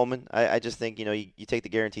Coleman. I just think, you take the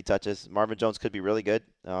guaranteed touches. Marvin Jones could be really good.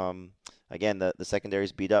 Again, the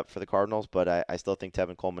secondary's beat up for the Cardinals, but I still think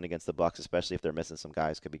Tevin Coleman against the Bucs, especially if they're missing some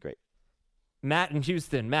guys, could be great. Matt in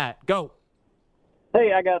Houston. Matt, go.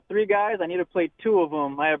 Hey, I got 3 guys. I need to play 2 of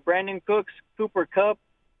them. I have Brandon Cooks, Cooper Kupp,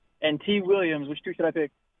 and T. Williams. Which 2 should I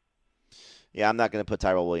pick? Yeah, I'm not going to put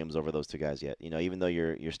Tyrell Williams over those 2 guys yet. Even though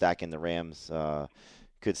you're stacking the Rams,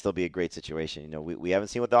 could still be a great situation. We haven't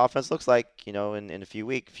seen what the offense looks like, in a few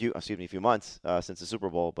months since the Super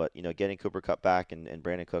Bowl. But, getting Cooper Kupp back and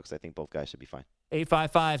Brandon Cooks, I think both guys should be fine.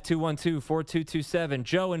 855-212-4227.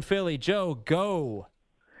 Joe in Philly. Joe, go.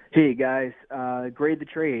 Hey, guys. Grade the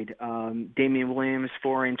trade. Damian Williams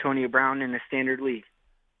for Antonio Brown in the standard league.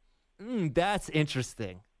 That's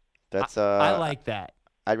interesting. That's I like that.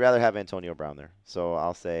 I'd rather have Antonio Brown there. So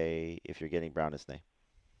I'll say if you're getting Brown, it's nay.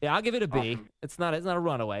 Yeah, I'll give it a B. Awesome. It's not a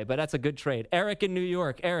runaway, but that's a good trade. Eric in New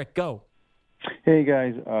York. Eric, go. Hey,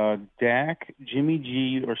 guys. Dak, Jimmy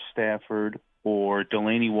G or Stafford, or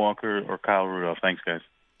Delaney Walker or Kyle Rudolph. Thanks, guys.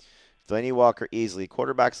 Delaney Walker easily.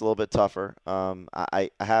 Quarterback's a little bit tougher. I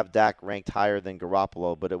have Dak ranked higher than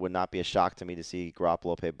Garoppolo, but it would not be a shock to me to see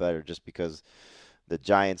Garoppolo pay better just because the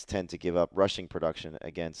Giants tend to give up rushing production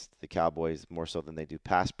against the Cowboys more so than they do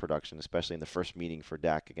pass production, especially in the first meeting for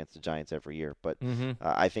Dak against the Giants every year. But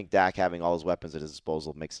I think Dak having all his weapons at his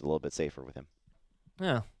disposal makes it a little bit safer with him.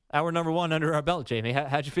 Yeah. Hour number 1 under our belt, Jamie.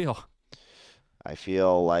 How'd you feel? I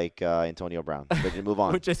feel like Antonio Brown. Ready to move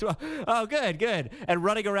on. Good. And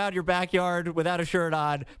running around your backyard without a shirt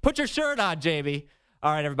on. Put your shirt on, Jamie.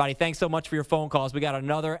 All right, everybody. Thanks so much for your phone calls. We got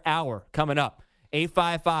another hour coming up.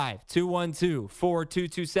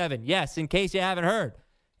 855-212-4227. Yes, in case you haven't heard,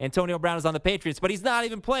 Antonio Brown is on the Patriots, but he's not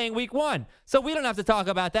even playing week 1. So we don't have to talk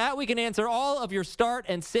about that. We can answer all of your start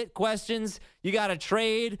and sit questions. You got a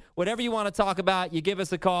trade, whatever you want to talk about, you give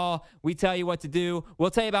us a call. We tell you what to do. We'll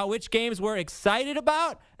tell you about which games we're excited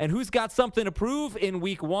about and who's got something to prove in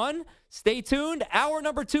week 1. Stay tuned. Hour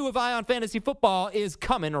number 2 of Eye on Fantasy Football is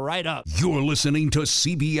coming right up. You're listening to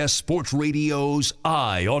CBS Sports Radio's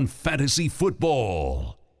Eye on Fantasy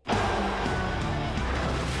Football.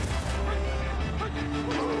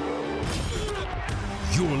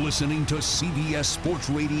 You're listening to CBS Sports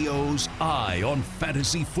Radio's Eye on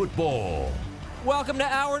Fantasy Football. Welcome to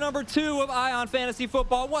hour number 2 of Eye on Fantasy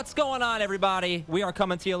Football. What's going on, everybody? We are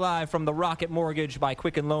coming to you live from the Rocket Mortgage by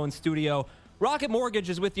Quicken Loans studio. Rocket Mortgage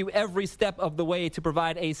is with you every step of the way to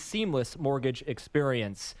provide a seamless mortgage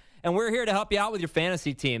experience. And we're here to help you out with your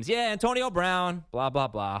fantasy teams. Yeah, Antonio Brown, blah, blah,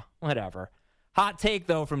 blah, whatever. Hot take,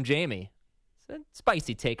 though, from Jamie. It's a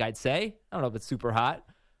spicy take, I'd say. I don't know if it's super hot.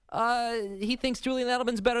 He thinks Julian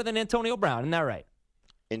Edelman's better than Antonio Brown. Isn't that right?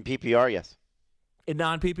 In PPR, yes. In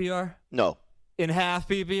non-PPR? No. In half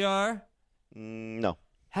PPR? No.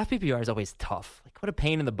 Half PPR is always tough. Like, what a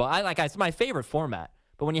pain in the butt. It's my favorite format.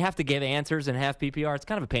 But when you have to give answers in half PPR, it's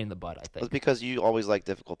kind of a pain in the butt, I think. It's because you always like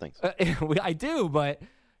difficult things. I do, but,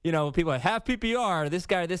 people have half PPR, this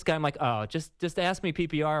guy. I'm like, oh, just ask me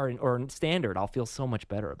PPR or standard. I'll feel so much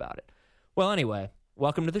better about it. Well, anyway,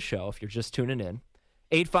 welcome to the show if you're just tuning in.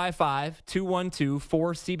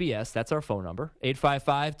 855-212-4CBS. That's our phone number.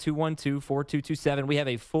 855-212-4227. We have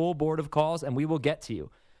a full board of calls, and we will get to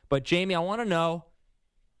you. But, Jamie, I want to know,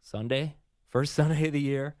 Sunday, first Sunday of the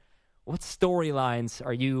year, what storylines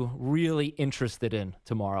are you really interested in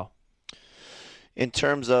tomorrow? In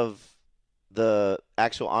terms of the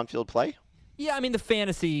actual on-field play? Yeah, I mean the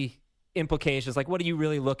fantasy implications. Like, what are you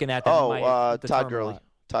really looking at? Todd Gurley.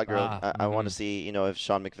 I want to see, if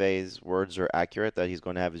Sean McVay's words are accurate, that he's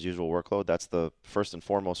going to have his usual workload. That's the first and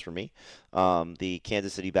foremost for me. The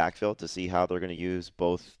Kansas City backfield, to see how they're going to use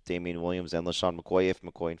both Damian Williams and LaShawn McCoy, if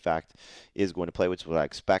McCoy, in fact, is going to play, which is what I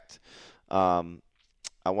expect.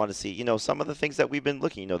 I want to see, some of the things that we've been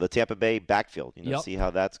looking, the Tampa Bay backfield, see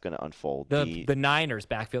how that's going to unfold. The Niners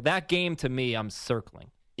backfield. That game, to me, I'm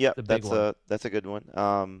circling. Yeah, that's a good one.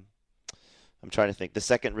 I'm trying to think. The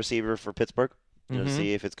second receiver for Pittsburgh. To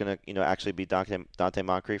see if it's going to, actually be Dante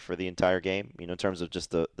Moncrief for the entire game, in terms of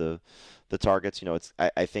just the targets.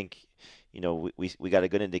 I think we got a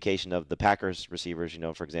good indication of the Packers receivers.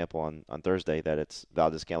 For example, on Thursday that it's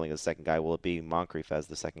Valdez-Scantling as the second guy. Will it be Moncrief as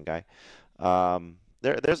the second guy?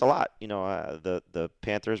 There's a lot. The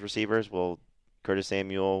Panthers receivers will Curtis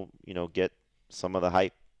Samuel, get some of the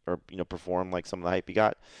hype or perform like some of the hype he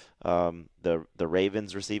got. The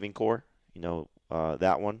Ravens receiving core,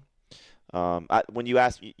 that one. When you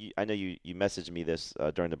asked, I know you messaged me this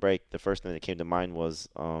during the break. The first thing that came to mind was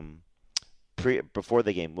before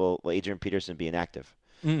the game, will Adrian Peterson be inactive?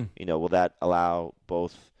 Will that allow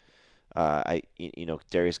both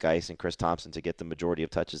Darius Geis and Chris Thompson to get the majority of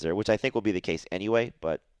touches there, which I think will be the case anyway.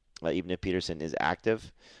 But even if Peterson is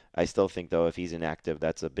active, I still think, though, if he's inactive,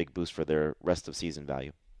 that's a big boost for their rest of season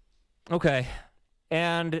value. Okay.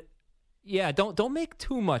 And, yeah, don't make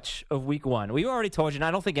too much of week one. We already told you, and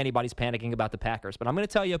I don't think anybody's panicking about the Packers, but I'm going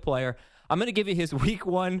to tell you a player. I'm going to give you his week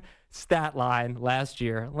one stat line last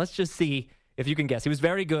year. Let's just see if you can guess. He was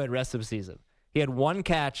very good rest of the season. He had 1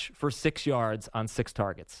 catch for 6 yards on 6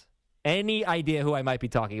 targets. Any idea who I might be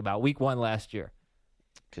talking about? Week one last year.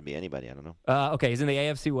 Could be anybody. I don't know. Okay, he's in the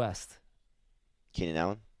AFC West. Keenan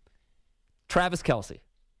Allen? Travis Kelce.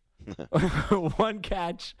 1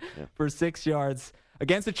 catch for 6 yards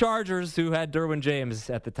against the Chargers, who had Derwin James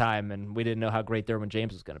at the time, and we didn't know how great Derwin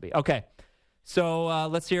James was going to be. Okay, so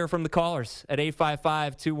let's hear from the callers at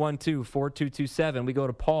 855-212-4227. We go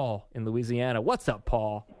to Paul in Louisiana. What's up,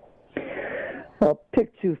 Paul?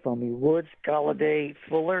 Pick 2 for me. Woods, Galladay,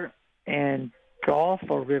 Fuller, and Goff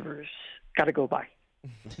or Rivers. Got to go by.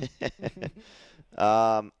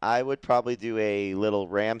 I would probably do a little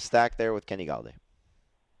Ram stack there with Kenny Galladay.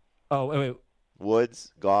 Oh, wait.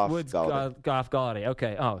 Woods, Goff, Galladay. Goff, Galladay.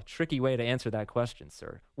 Okay. Oh, tricky way to answer that question,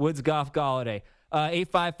 sir. Woods, Goff, Galladay.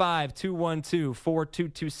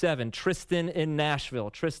 855-212-4227. Tristan in Nashville.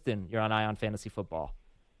 Tristan, you're on Ion Fantasy Football.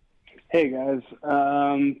 Hey, guys.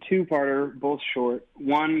 2-parter, both short.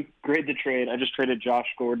 1, grade the trade. I just traded Josh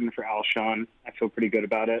Gordon for Alshon. I feel pretty good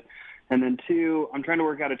about it. And then 2, I'm trying to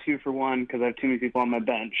work out a 2-for-1 because I have too many people on my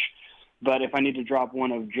bench. But if I need to drop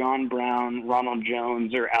one of John Brown, Ronald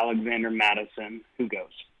Jones, or Alexander Madison, who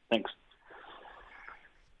goes? Thanks.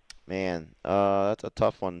 Man, that's a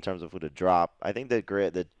tough one in terms of who to drop. I think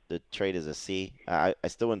the trade is a C. I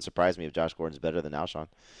still wouldn't surprise me if Josh Gordon's better than Alshon.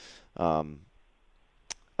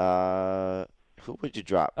 Who would you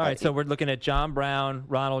drop? All right, so we're looking at John Brown,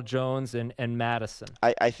 Ronald Jones, and Madison.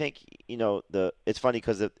 I think it's funny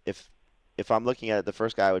because if I'm looking at it, the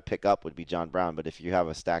first guy I would pick up would be John Brown. But if you have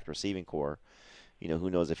a stacked receiving core, who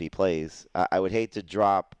knows if he plays? I would hate to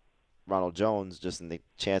drop Ronald Jones just in the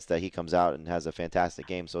chance that he comes out and has a fantastic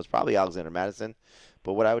game. So it's probably Alexander Madison.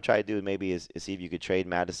 But what I would try to do maybe is see if you could trade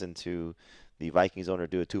Madison to the Vikings owner,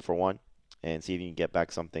 do a 2-for-1. And see if you can get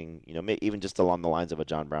back something, even just along the lines of a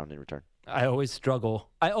John Brown in return. I always struggle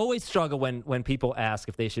when people ask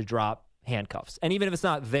if they should drop handcuffs. And even if it's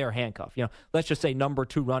not their handcuff, let's just say number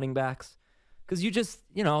 2 running backs. Because you just,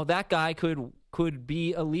 that guy could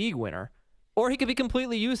be a league winner. Or he could be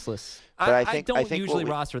completely useless. I don't usually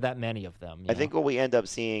roster that many of them. I think what we end up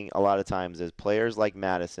seeing a lot of times is players like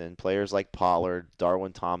Madison, players like Pollard,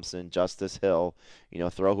 Darwin Thompson, Justice Hill,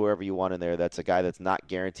 throw whoever you want in there. That's a guy that's not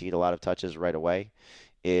guaranteed a lot of touches right away.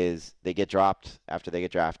 Is they get dropped after they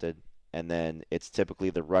get drafted, and then it's typically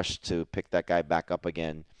the rush to pick that guy back up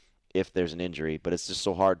again if there's an injury. But it's just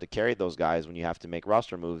so hard to carry those guys when you have to make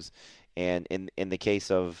roster moves. And in the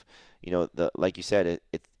case of, like you said,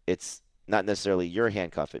 it's not necessarily your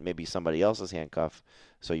handcuff. It may be somebody else's handcuff.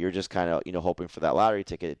 So you're just kind of, hoping for that lottery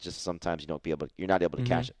ticket. It just sometimes you're not able to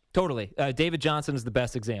cash it. Totally. David Johnson is the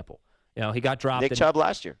best example. He got dropped. Nick Chubb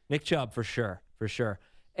last year. Nick Chubb, for sure.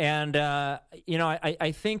 And,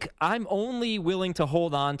 I think I'm only willing to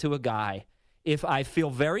hold on to a guy if I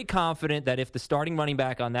feel very confident that if the starting running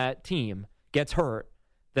back on that team gets hurt,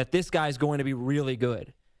 that this guy's going to be really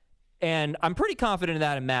good. And I'm pretty confident in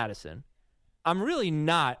that in Madison. I'm really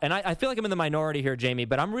not, and I feel like I'm in the minority here, Jamie,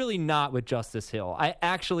 but I'm really not with Justice Hill. I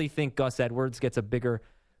actually think Gus Edwards gets a bigger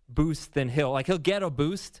boost than Hill. Like, he'll get a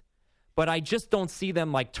boost, but I just don't see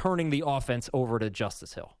them, turning the offense over to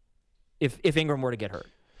Justice Hill if Ingram were to get hurt.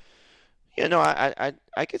 Yeah, no,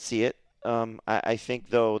 I could see it. I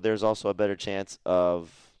think, though, there's also a better chance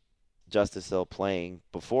of Justice Hill playing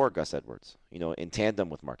before Gus Edwards, in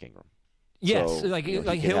tandem with Mark Ingram. Yes, so,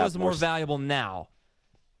 Hill is more valuable now,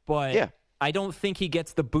 but yeah. I don't think he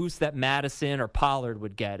gets the boost that Madison or Pollard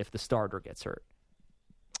would get if the starter gets hurt.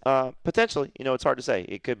 Potentially. It's hard to say.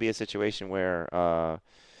 It could be a situation where,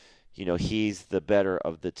 he's the better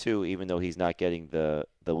of the two, even though he's not getting the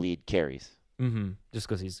lead carries. Mm-hmm. Just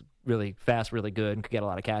because he's really fast, really good, and could get a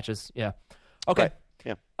lot of catches. Yeah. Okay. Right.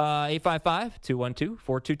 Yeah.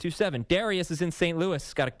 855-212-4227. Darius is in St.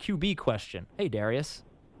 Louis. Got a QB question. Hey, Darius.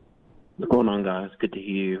 What's going on, guys? Good to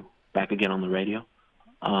hear you back again on the radio.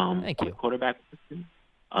 Thank you. Quarterback question.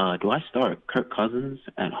 Do I start Kirk Cousins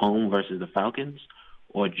at home versus the Falcons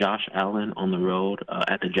or Josh Allen on the road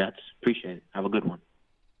at the Jets? Appreciate it. Have a good one.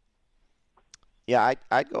 Yeah,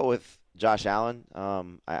 I'd go with Josh Allen.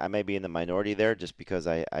 I may be in the minority there just because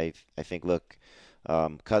I think, look,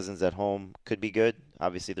 Cousins at home could be good.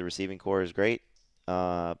 Obviously, the receiving core is great.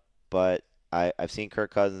 But I've seen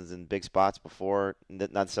Kirk Cousins in big spots before.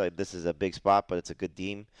 Not necessarily this is a big spot, but it's a good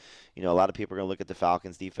team. You know, a lot of people are going to look at the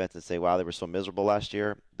Falcons defense and say, wow, they were so miserable last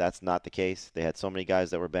year. That's not the case. They had so many guys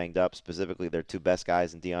that were banged up, specifically their two best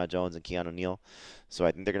guys in Deion Jones and Keanu Neal. So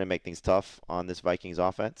I think they're going to make things tough on this Vikings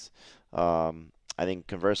offense. I think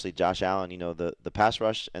conversely, Josh Allen, you know, the pass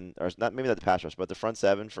rush or not maybe not the pass rush, but the front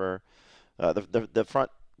seven for the front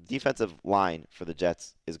defensive line for the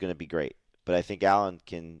Jets is going to be great. But I think Allen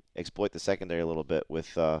can exploit the secondary a little bit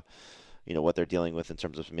with what they're dealing with in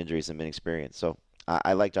terms of some injuries and inexperience. So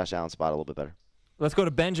I like Josh Allen's spot a little bit better. Let's go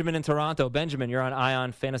to Benjamin in Toronto. Benjamin, you're on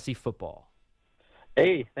Ion Fantasy Football.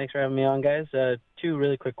 Hey, thanks for having me on, guys. Two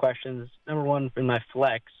really quick questions. Number one, in my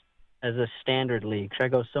flex, as a standard league, should I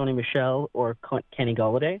go Sony Michel or Kenny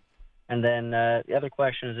Golladay? And then the other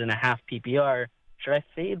question is in a half PPR, should I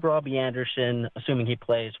fade Robbie Anderson, assuming he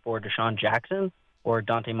plays, for Deshaun Jackson or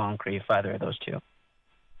Dante Moncrief, either of those two?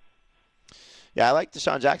 Yeah, I like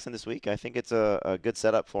Deshaun Jackson this week. I think it's a good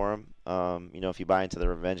setup for him. If you buy into the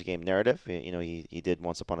revenge game narrative, he did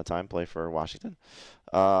once upon a time play for Washington.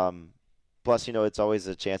 Plus, it's always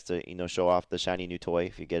a chance to, show off the shiny new toy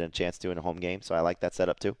if you get a chance to in a home game. So I like that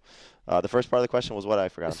setup too. The first part of the question was what I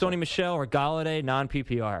forgot. Sony Michel or Golladay,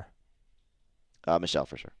 non-PPR? Michel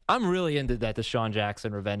for sure. I'm really into that Deshaun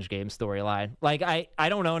Jackson revenge game storyline. Like, I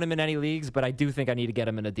don't own him in any leagues, but I do think I need to get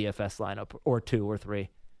him in a DFS lineup or 2 or 3.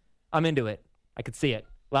 I'm into it. I could see it.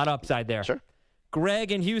 A lot of upside there. Sure.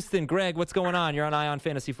 Greg in Houston. Greg, what's going on? You're on Ion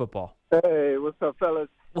Fantasy Football. Hey, what's up, fellas?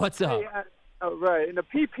 What's up? Hey, right. In the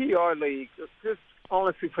PPR league, just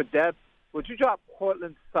honestly for depth, would you drop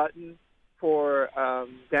Cortland Sutton for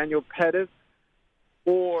Daniel Pettis?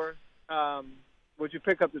 Or would you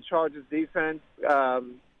pick up the Chargers defense?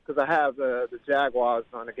 Because I have the Jaguars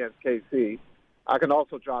on against KC. I can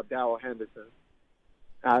also drop Darrell Henderson,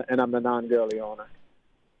 and I'm a non-Gurley owner.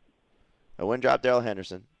 I wouldn't drop Darrell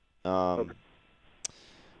Henderson. Okay.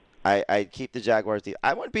 I'd keep the Jaguars.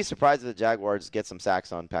 I wouldn't be surprised if the Jaguars get some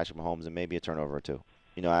sacks on Patrick Mahomes and maybe a turnover or two.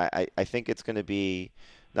 I think it's going to be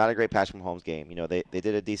not a great Patrick Mahomes game. They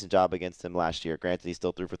did a decent job against him last year. Granted, he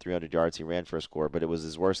still threw for 300 yards. He ran for a score, but it was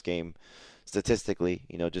his worst game statistically,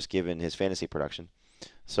 just given his fantasy production.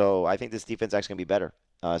 So I think this defense is actually going to be better,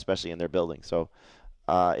 especially in their building. So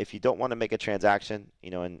if you don't want to make a transaction,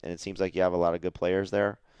 and it seems like you have a lot of good players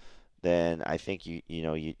there, then I think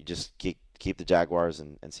you just keep the Jaguars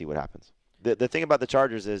and see what happens. The thing about the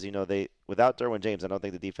Chargers is, they without Derwin James, I don't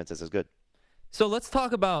think the defense is as good. So let's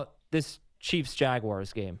talk about this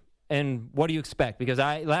Chiefs-Jaguars game. And what do you expect? Because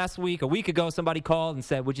a week ago, somebody called and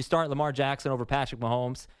said, would you start Lamar Jackson over Patrick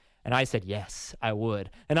Mahomes? And I said, yes, I would.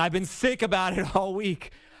 And I've been sick about it all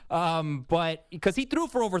week. But because he threw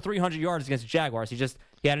for over 300 yards against the Jaguars. He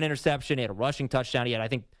had an interception. He had a rushing touchdown. He had, I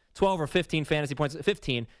think, 12 or 15 fantasy points.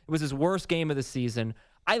 15. It was his worst game of the season.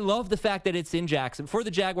 I love the fact that it's in Jackson for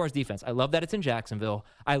the Jaguars defense. I love that it's in Jacksonville.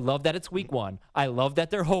 I love that it's week 1. I love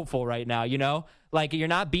that they're hopeful right now, Like, you're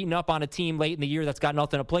not beating up on a team late in the year that's got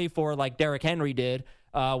nothing to play for like Derrick Henry did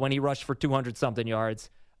when he rushed for 200-something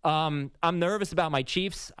yards. I'm nervous about my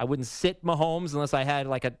Chiefs. I wouldn't sit Mahomes unless I had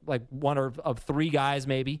like one of 3 guys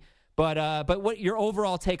maybe. But what your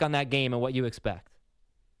overall take on that game and what you expect?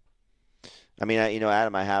 I mean,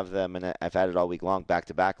 Adam, I have them, and I've had it all week long,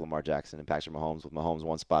 back-to-back Lamar Jackson and Patrick Mahomes, with Mahomes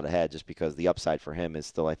one spot ahead, just because the upside for him is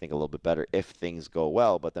still, I think, a little bit better if things go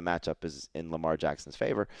well, but the matchup is in Lamar Jackson's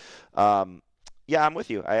favor. Yeah, I'm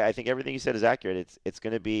with you. I think everything you said is accurate. It's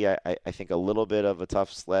going to be, I think, a little bit of a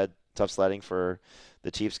tough sledding for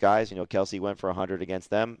the Chiefs guys. Kelsey went for 100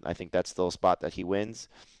 against them. I think that's still a spot that he wins.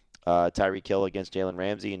 Tyreek Hill against Jalen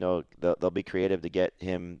Ramsey, they'll be creative to get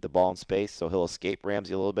him the ball in space, so he'll escape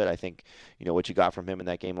Ramsey a little bit. I think, what you got from him in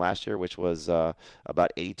that game last year, which was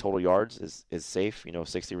about 80 total yards, is safe.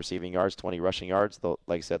 60 receiving yards, 20 rushing yards.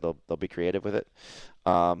 Like I said, they'll be creative with it.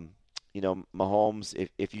 Mahomes,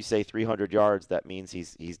 if you say 300 yards, that means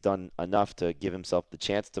he's done enough to give himself the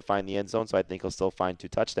chance to find the end zone, so I think he'll still find 2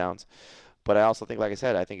 touchdowns. But I also think, like I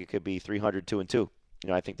said, I think it could be 300, 2-2.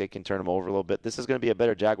 I think they can turn them over a little bit. This is going to be a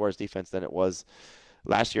better Jaguars defense than it was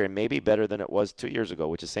last year, and maybe better than it was 2 years ago,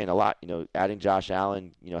 which is saying a lot. Adding Josh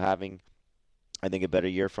Allen, having I think a better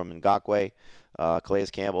year from Ngakoue, Calais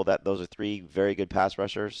Campbell. Those are three very good pass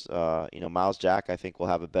rushers. Miles Jack, I think, will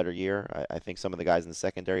have a better year. I think some of the guys in the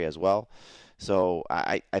secondary as well. So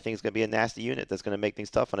I think it's going to be a nasty unit that's going to make things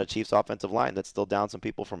tough on a Chiefs offensive line that's still down some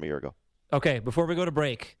people from a year ago. Okay, before we go to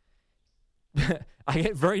break, I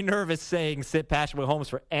get very nervous saying sit Patrick Mahomes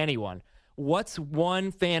for anyone. What's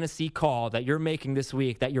one fantasy call that you're making this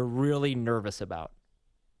week that you're really nervous about?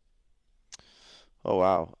 Oh,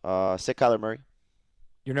 wow. Sit Kyler Murray.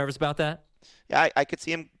 You're nervous about that? Yeah, I could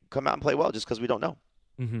see him come out and play well just because we don't know.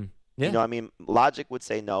 Mm-hmm. Yeah. I mean, logic would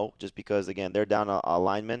say no just because, again, they're down a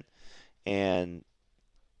lineman and,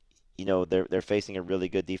 they're facing a really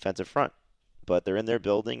good defensive front. But they're in their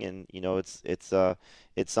building, and, it's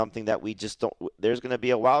something that we just don't – there's going to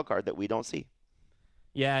be a wild card that we don't see.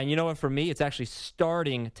 Yeah, and you know what? For me, it's actually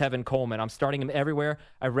starting Tevin Coleman. I'm starting him everywhere.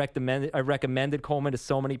 I recommended Coleman to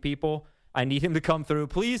so many people. I need him to come through.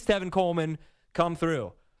 Please, Tevin Coleman, come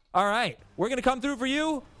through. All right, we're going to come through for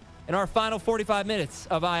you in our final 45 minutes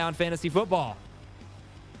of Eye on Fantasy Football.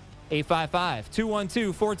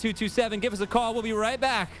 855-212-4227. Give us a call. We'll be right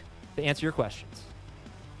back to answer your questions.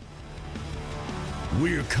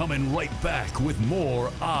 We're coming right back with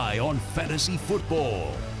more Eye on Fantasy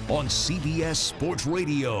Football on CBS Sports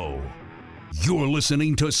Radio. You're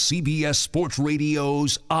listening to CBS Sports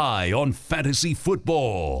Radio's Eye on Fantasy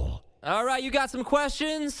Football. All right, you got some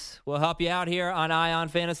questions? We'll help you out here on Eye on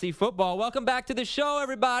Fantasy Football. Welcome back to the show,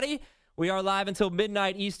 everybody. We are live until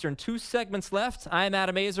midnight Eastern. 2 segments left. I am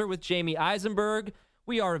Adam Aizer with Jamey Eisenberg.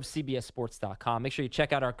 We are of CBSSports.com. Make sure you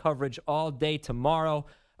check out our coverage all day tomorrow.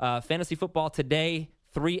 Fantasy football today,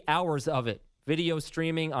 3 hours of it. Video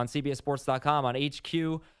streaming on CBSSports.com on HQ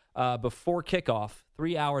before kickoff.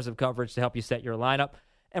 3 hours of coverage to help you set your lineup.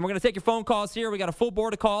 And we're going to take your phone calls here. We got a full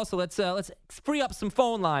board of calls, so let's free up some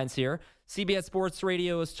phone lines here. CBS Sports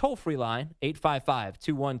Radio's toll-free line,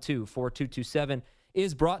 855-212-4227,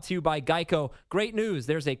 is brought to you by Geico. Great news.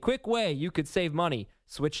 There's a quick way you could save money.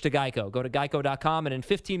 Switch to Geico. Go to geico.com, and in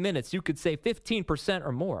 15 minutes, you could save 15%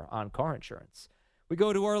 or more on car insurance. We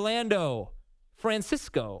go to Orlando.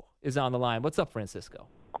 Francisco is on the line. What's up, Francisco?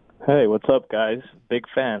 Hey, what's up, guys? Big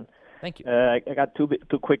fan. Thank you. I got two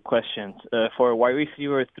quick questions. For wide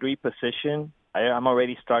receiver 3 position, I'm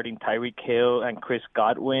already starting Tyreek Hill and Chris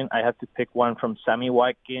Godwin. I have to pick one from Sammy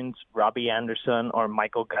Watkins, Robbie Anderson, or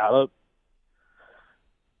Michael Gallup.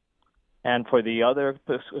 And for the other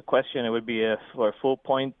question, it would be for a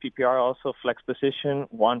full-point PPR also, flex position,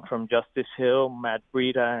 one from Justice Hill, Matt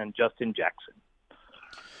Breida, and Justin Jackson.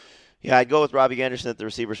 Yeah, I'd go with Robbie Anderson at the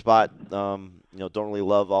receiver spot. Don't really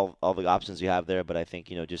love all the options you have there, but I think,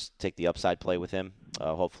 just take the upside play with him.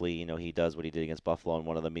 Hopefully, he does what he did against Buffalo in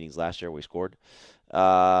one of the meetings last year where he scored.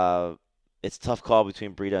 It's a tough call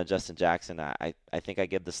between Breida and Justin Jackson. I think I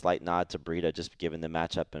give the slight nod to Breida just given the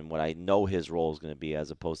matchup and what I know his role is going to be as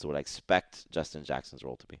opposed to what I expect Justin Jackson's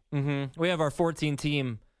role to be. Mm-hmm. We have our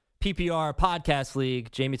 14-team PPR podcast league.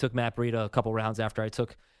 Jamey took Matt Breida a couple rounds after I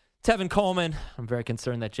took Tevin Coleman. I'm very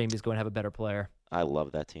concerned that Jamey's going to have a better player. I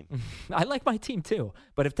love that team. I like my team too,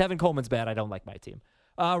 but if Tevin Coleman's bad, I don't like my team.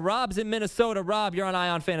 Rob's in Minnesota. Rob, you're on Eye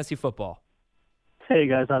on Fantasy Football. Hey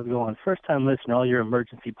guys, how's it going? First time listener, all your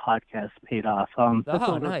emergency podcasts paid off.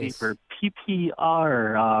 Nice. For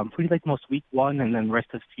PPR, who do you like most week 1 and then rest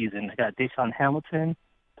of the season? I got Deshaun Hamilton,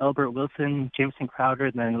 Albert Wilson, Jameson Crowder,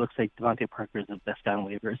 and then it looks like Devontae Parker is the best on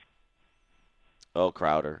waivers. Oh,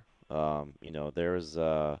 Crowder. There's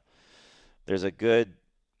a good,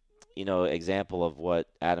 example of what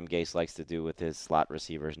Adam Gase likes to do with his slot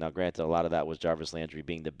receivers. Now, granted, a lot of that was Jarvis Landry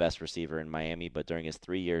being the best receiver in Miami, but during his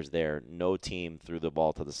 3 years there, no team threw the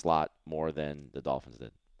ball to the slot more than the Dolphins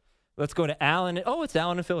did. Let's go to Alan. Oh, it's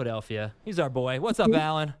Alan in Philadelphia. He's our boy. What's up,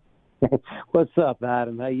 Alan? What's up,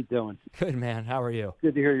 Adam? How you doing? Good, man. How are you?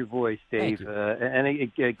 Good to hear your voice, Dave. Thank you. And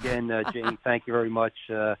again, Jamie, thank you very much.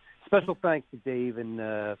 Special thanks to Dave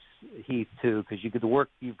and Heath, too, because the work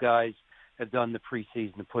you guys have done the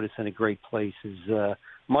preseason to put us in a great place is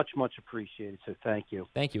much, much appreciated. So thank you.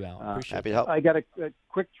 Thank you, Alan. Appreciate happy it. to help. I got a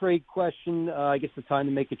quick trade question. I guess the time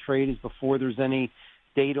to make a trade is before there's any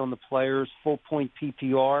date on the players. Full point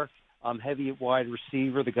PPR. I'm heavy at wide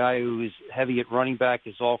receiver. The guy who is heavy at running back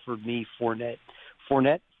has offered me Fournette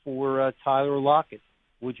for Tyler Lockett.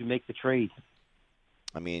 Would you make the trade?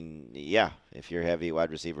 I mean, yeah, if you're heavy wide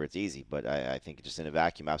receiver, it's easy. But I think just in a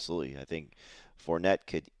vacuum, absolutely. I think Fournette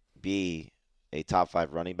could be a top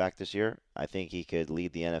 5 running back this year. I think he could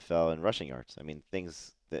lead the NFL in rushing yards. I mean,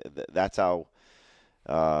 that's how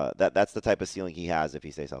that's the type of ceiling he has if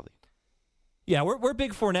he stays healthy. Yeah, we're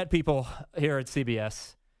big Fournette people here at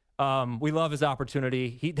CBS. We love his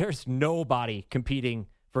opportunity. There's nobody competing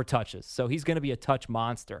for touches. So he's going to be a touch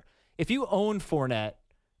monster. If you own Fournette,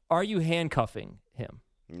 are you handcuffing him?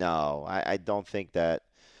 No, I don't think that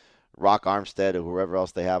Rock Armstead or whoever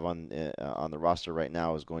else they have on the roster right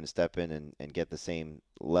now is going to step in and get the same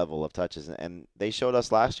level of touches. And they showed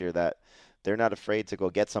us last year that they're not afraid to go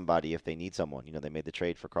get somebody if they need someone. They made the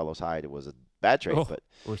trade for Carlos Hyde. It was a bad trade, but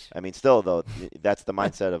I mean, still though, that's the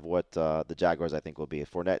mindset of what the Jaguars I think will be.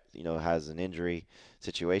 If Fournette, has an injury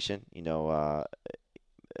situation,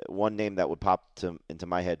 one name that would pop into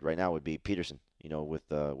my head right now would be Peterson.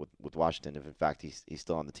 With Washington, if in fact he's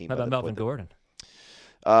still on the team. How about Melvin Gordon?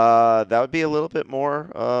 That would be a little bit more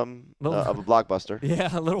of a blockbuster.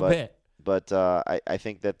 Yeah, a little bit. But I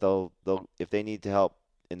think that they'll if they need to help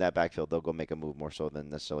in that backfield, they'll go make a move more so than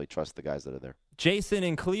necessarily trust the guys that are there. Jason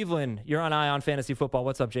in Cleveland, you're on Eye on Fantasy Football.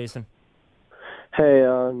 What's up, Jason? Hey,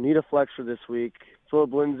 need a flex for this week.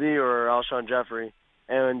 Philip Lindsay or Alshon Jeffrey?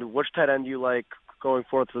 And which tight end do you like going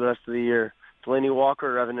forward for the rest of the year? Delaney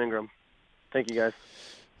Walker or Evan Ingram? Thank you, guys.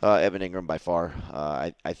 Evan Ingram by far.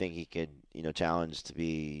 I think he could, challenge to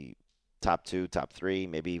be top 2, top 3,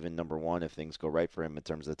 maybe even number 1 if things go right for him in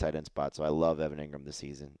terms of the tight end spot. So I love Evan Ingram this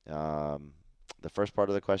season. The first part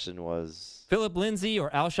of the question was? Philip Lindsay or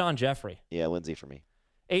Alshon Jeffrey? Yeah, Lindsay for me.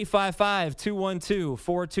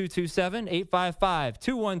 855-212-4227.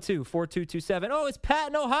 855-212-4227. Oh, it's Pat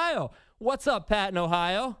in Ohio. What's up, Pat in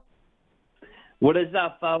Ohio? What is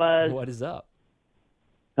up, fellas? What is up?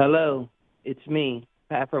 Hello, it's me,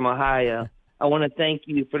 Pat from Ohio. I want to thank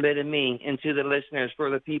you for letting me into the Listeners for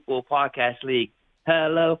the People Podcast League.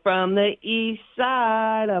 Hello from the east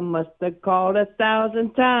side. I must have called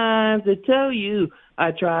 1,000 times to tell you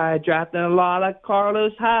I tried drafting a lot of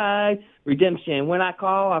Carlos Hyde. Redemption. When I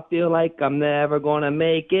call, I feel like I'm never going to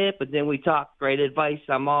make it. But then we talk great advice.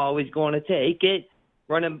 I'm always going to take it.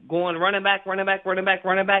 Running back.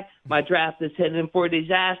 My draft is heading for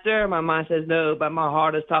disaster. My mind says no, but my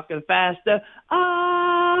heart is talking faster.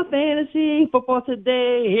 Fantasy football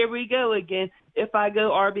today. Here we go again. If I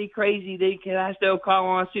go RB crazy, then can I still call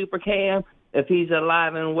on Super Cam? If he's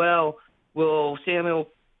alive and well, will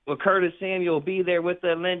Curtis Samuel be there with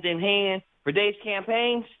the Linden hand? For Dave's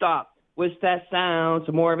campaign, stop. What's that sound?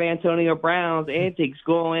 Some more of Antonio Brown's antics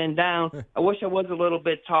going down. I wish I was a little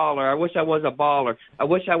bit taller. I wish I was a baller. I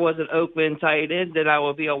wish I was an Oakland tight end, then I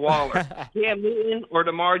would be a Waller. Cam Newton or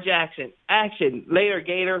DeMar Jackson? Action. Later,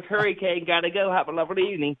 Gator. Hurricane. Got to go. Have a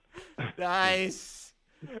lovely evening. Nice.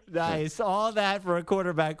 All that for a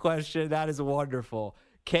quarterback question. That is wonderful.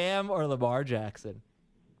 Cam or Lamar Jackson?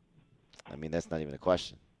 I mean, that's not even a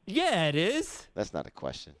question. Yeah, it is. That's not a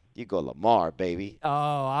question. You go Lamar, baby.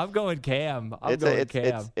 Oh, I'm going Cam.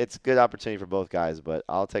 It's a good opportunity for both guys, but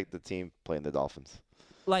I'll take the team playing the Dolphins.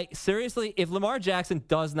 Like, seriously, if Lamar Jackson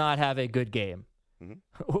does not have a good game,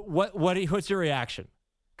 what's your reaction?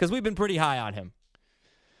 Because we've been pretty high on him.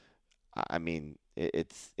 I mean,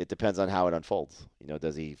 it depends on how it unfolds.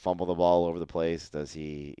 Does he fumble the ball all over the place? Does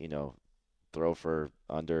he, throw for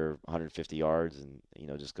under 150 yards and,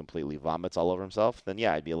 just completely vomits all over himself? Then,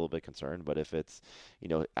 yeah, I'd be a little bit concerned. But if it's,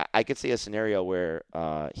 I could see a scenario where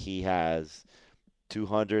he has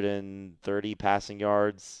 230 passing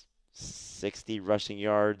yards, 60 rushing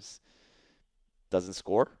yards, doesn't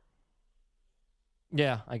score.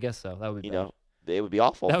 Yeah, I guess so. That would be bad. It would be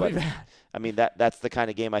awful. That would but, be bad. I mean, that's the kind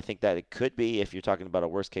of game I think that it could be if you're talking about a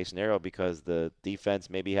worst-case scenario, because the defense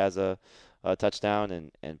maybe has a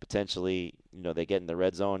touchdown and potentially, they get in the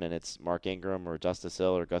red zone and it's Mark Ingram or Justice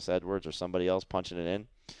Hill or Gus Edwards or somebody else punching it in.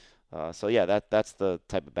 So, yeah, that's the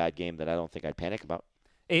type of bad game that I don't think I'd panic about.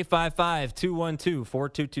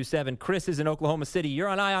 855-212-4227. Chris is in Oklahoma City. You're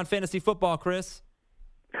on Eye on Fantasy Football, Chris.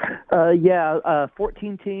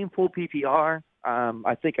 14-team, full PPR.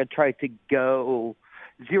 I think I tried to go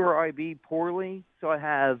 0 IB poorly, so I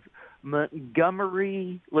have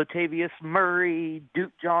Montgomery, Latavius Murray,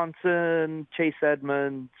 Duke Johnson, Chase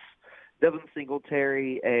Edmonds, Devin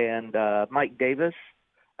Singletary, and Mike Davis.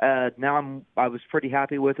 I was pretty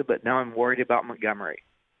happy with it, but now I'm worried about Montgomery.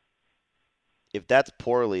 If that's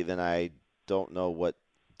poorly, then I don't know what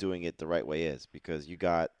doing it the right way is, because you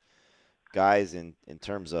got guys in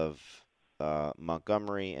terms of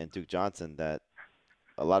Montgomery and Duke Johnson that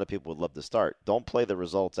a lot of people would love to start. Don't play the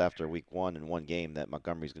results after week 1 in one game that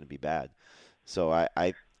Montgomery's going to be bad. So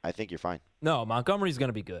I think you're fine. No, Montgomery's going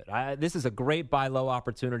to be good. This is a great buy low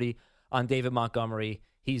opportunity on David Montgomery.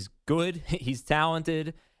 He's good. He's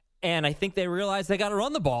talented. And I think they realized they got to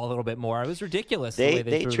run the ball a little bit more. It was ridiculous. They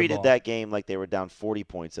threw treated the ball. that game like they were down 40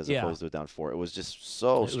 points as opposed to down 4. It was just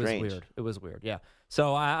so strange. It was weird. Yeah.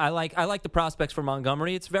 So I like the prospects for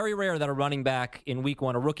Montgomery. It's very rare that a running back in week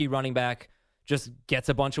 1, a rookie running back, just gets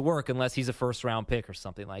a bunch of work unless he's a first-round pick or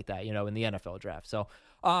something like that, in the NFL draft. So,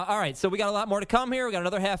 all right, so we got a lot more to come here. We got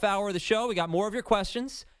another half hour of the show. We got more of your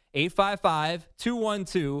questions.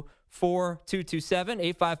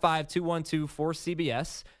 855-212-4227,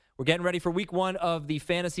 855-212-4CBS. We're getting ready for week 1 of the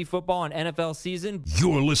fantasy football and NFL season.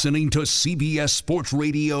 You're listening to CBS Sports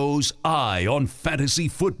Radio's Eye on Fantasy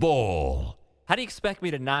Football. How do you expect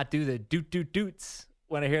me to not do the doot-doot-doots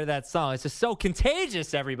when I hear that song? It's just so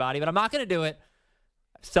contagious, everybody, but I'm not going to do it.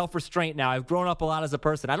 Self-restraint now. I've grown up a lot as a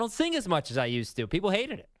person. I don't sing as much as I used to. People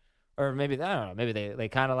hated it. Or maybe, I don't know, maybe they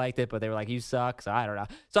kind of liked it, but they were like, you suck, so I don't know.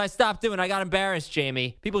 So I stopped doing it. I got embarrassed,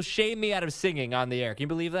 Jamie. People shamed me out of singing on the air. Can you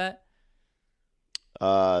believe that?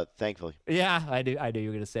 Thankfully. Yeah, I do. You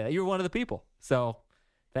were going to say that. You were one of the people. So,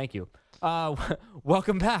 thank you.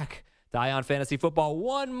 Welcome back to Eye on Fantasy Football.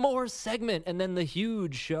 One more segment, and then the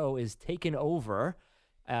huge show is taken over,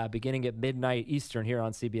 beginning at midnight Eastern here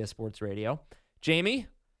on CBS Sports Radio. Jamie,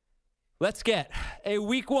 let's get a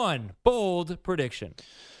Week 1 bold prediction.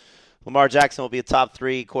 Lamar Jackson will be a top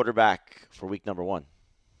 3 quarterback for week number 1.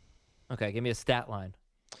 Okay, give me a stat line.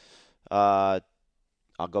 I'll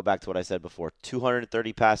go back to what I said before.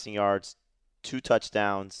 230 passing yards, 2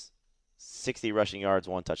 touchdowns, 60 rushing yards,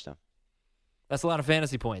 1 touchdown. That's a lot of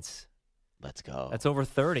fantasy points. Let's go. That's over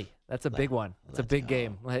 30. That's a big one. That's a big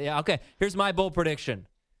game. Yeah, okay. Here's my bold prediction.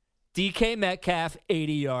 DK Metcalf,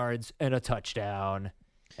 80 yards and a touchdown.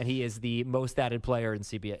 And he is the most added player in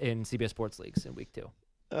CBS Sports Leagues in week 2.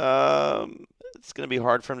 It's going to be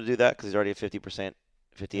hard for him to do that because he's already at 50%,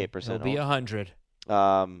 58%. He'll be 100.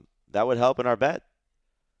 That would help in our bet.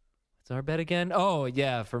 It's our bet again? Oh,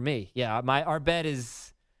 yeah, for me. Yeah, our bet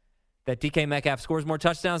is that DK Metcalf scores more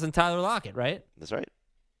touchdowns than Tyler Lockett, right? That's right.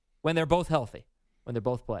 When they're both healthy. When they're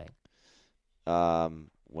both playing.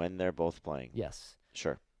 When they're both playing. Yes.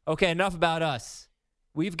 Sure. Okay, enough about us.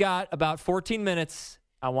 We've got about 14 minutes.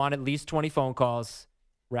 I want at least 20 phone calls.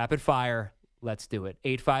 Rapid fire. Let's do it.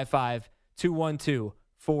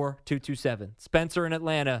 855-212-4227. Spencer in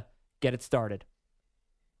Atlanta, get it started.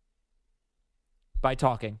 By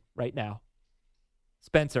talking right now.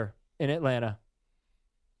 Spencer in Atlanta.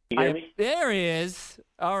 You hear me? There he is.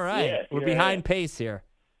 All right. Yeah, we're behind pace here.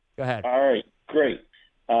 Go ahead. All right, great.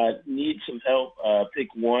 Need some help.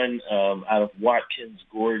 Pick one out of Watkins,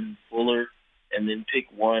 Gordon, Fuller, and then pick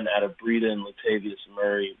one out of Breida and Latavius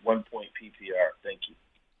Murray, 1 point PPR. Thank you.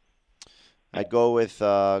 I'd go with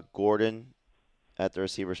Gordon at the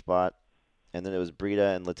receiver spot, and then it was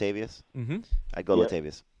Breida and Latavius. Mm-hmm. I'd go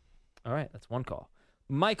Latavius. All right, that's one call.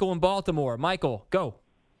 Michael in Baltimore. Michael, go.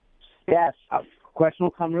 Yes. Question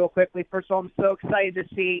will come real quickly. First of all, I'm so excited to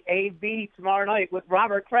see AV tomorrow night with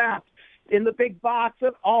Robert Kraft in the big box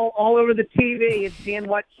all over the TV and seeing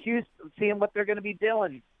what they're going to be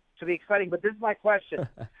doing. Should be exciting. But this is my question.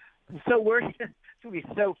 So it's going to be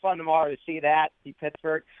so fun tomorrow to see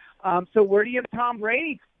Pittsburgh. So where do you have Tom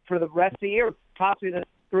Brady for the rest of the year? Possibly the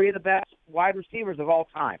 3 of the best wide receivers of all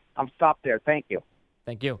time. I'm stopped there. Thank you.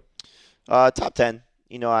 Thank you. Top 10.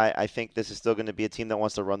 I think this is still going to be a team that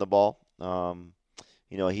wants to run the ball.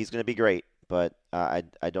 He's going to be great, but I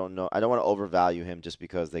don't know. I don't want to overvalue him just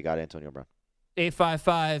because they got Antonio Brown.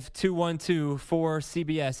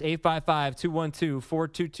 855-212-4CBS.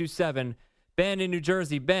 855-212-4227. Ben in New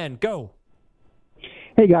Jersey. Ben, go.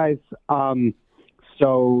 Hey, guys.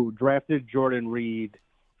 So drafted Jordan Reed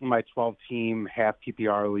in my 12-team half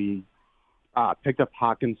PPR league. Picked up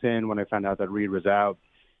Hawkinson when I found out that Reed was out.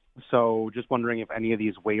 So just wondering if any of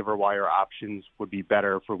these waiver wire options would be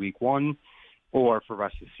better for week 1 or for the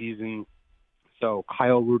rest of the season. So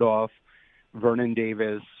Kyle Rudolph, Vernon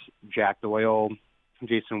Davis, Jack Doyle,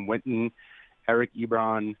 Jason Witten, Eric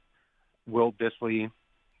Ebron, Will Dissly,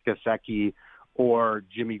 Gesicki, or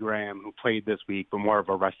Jimmy Graham, who played this week, but more of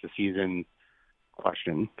a rest of the season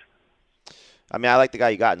question. I mean, I like the guy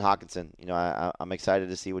you got in Hawkinson. I'm excited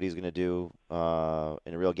to see what he's going to do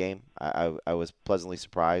in a real game. I was pleasantly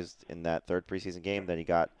surprised in that third preseason game that he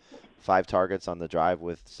got 5 targets on the drive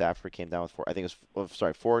with Stafford. Came down with 4. I think it was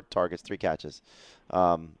 4 targets, 3 catches.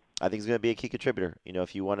 I think he's going to be a key contributor.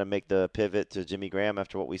 If you want to make the pivot to Jimmy Graham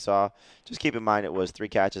after what we saw, just keep in mind it was 3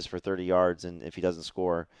 catches for 30 yards, and if he doesn't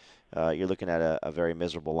score, you're looking at a very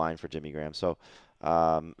miserable line for Jimmy Graham. So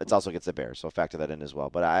it's also against the Bears, so factor that in as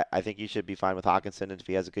well. But I think you should be fine with Hawkinson, and if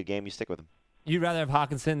he has a good game, you stick with him. You'd rather have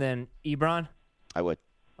Hawkinson than Ebron? I would.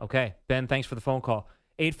 Okay. Ben, thanks for the phone call.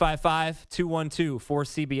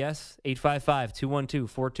 855-212-4CBS,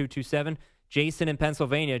 855-212-4227. Jason in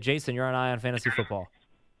Pennsylvania. Jason, you're on Eye on Fantasy Football.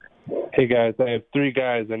 Hey, guys. I have 3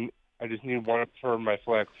 guys, and I just need one for my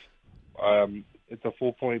flex. It's a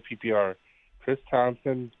full-point PPR. Chris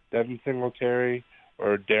Thompson, Devin Singletary,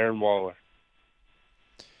 or Darren Waller.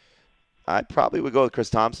 I probably would go with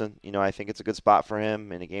Chris Thompson. I think it's a good spot for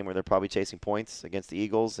him in a game where they're probably chasing points against the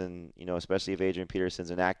Eagles, and especially if Adrian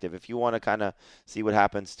Peterson's inactive. If you want to kind of see what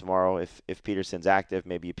happens tomorrow, if Peterson's active,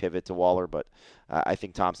 maybe you pivot to Waller, but I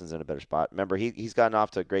think Thompson's in a better spot. Remember, he's gotten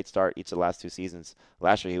off to a great start each of the last 2 seasons.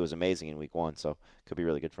 Last year he was amazing in Week 1, so could be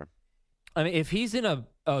really good for him. I mean, if he's in a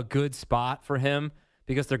good spot for him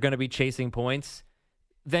because they're going to be chasing points,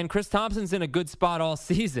 then Chris Thompson's in a good spot all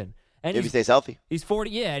season. And if he stays healthy. He's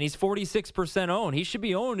 40, and he's 46% owned. He should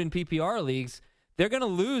be owned in PPR leagues. They're going to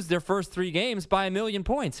lose their first 3 games by 1 million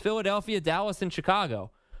points. Philadelphia, Dallas, and Chicago.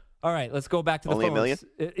 All right, let's go back to the Only phones.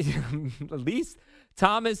 1 million? At least.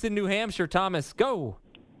 Thomas in New Hampshire. Thomas, go.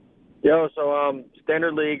 Yo, so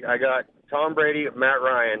standard league, I got Tom Brady, Matt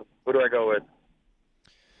Ryan. Who do I go with?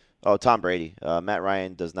 Oh, Tom Brady. Matt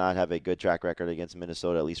Ryan does not have a good track record against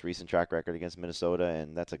Minnesota, at least recent track record against Minnesota,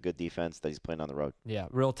 and that's a good defense that he's playing on the road. Yeah,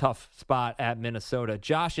 real tough spot at Minnesota.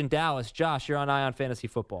 Josh in Dallas. Josh, you're on Ion Fantasy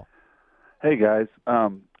Football. Hey, guys.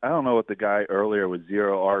 I don't know what the guy earlier with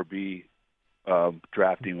 0 RB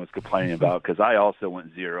drafting was complaining about, because I also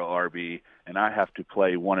went 0 RB, and I have to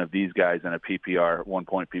play one of these guys in a PPR,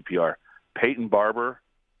 1-point PPR. Peyton Barber,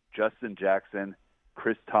 Justin Jackson,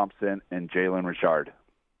 Chris Thompson, and Jalen Richard.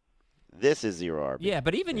 This is 0 RB. Yeah,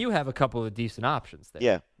 but even you have a couple of decent options there.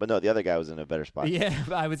 Yeah, but no, the other guy was in a better spot. Yeah,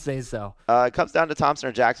 I would say so. It comes down to Thompson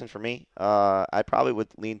or Jackson for me. I probably would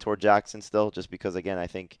lean toward Jackson still, just because, again, I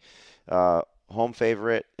think home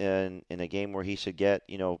favorite in a game where he should get,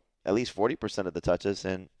 at least 40% of the touches.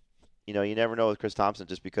 And, you never know with Chris Thompson,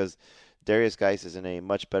 just because Darius Geis is in a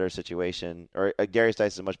much better situation, or Darius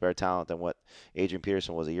Geis is a much better talent than what Adrian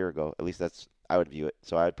Peterson was a year ago. At least that's I would view it.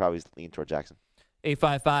 So I'd probably lean toward Jackson.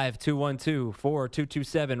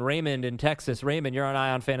 855-212-4227. Raymond in Texas. Raymond, you're on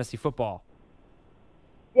Ion Fantasy Football.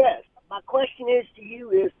 Yes. My question is to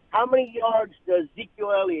you is, how many yards does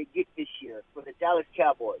Ezekiel Elliott get this year for the Dallas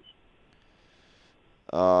Cowboys?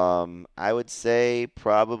 I would say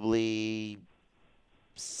probably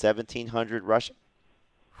 1,700 rushing.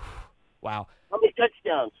 Wow. How many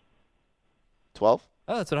touchdowns? 12?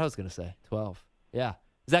 Oh, that's what I was going to say. 12. Yeah.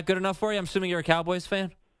 Is that good enough for you? I'm assuming you're a Cowboys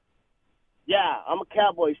fan? Yeah, I'm a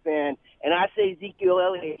Cowboys fan, and I say Ezekiel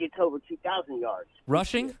Elliott gets over 2,000 yards.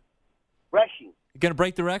 Rushing? Rushing. Going to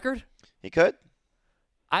break the record? He could.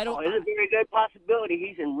 I don't. Oh, it's a very good possibility.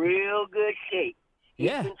 He's in real good shape. He's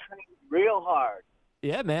been training real hard.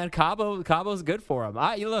 Yeah, man. Cabo's good for him.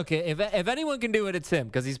 Look, if anyone can do it, it's him,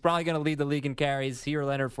 because he's probably going to lead the league in carries. He or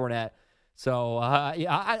Leonard Fournette. So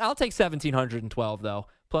I'll take 1,712 though,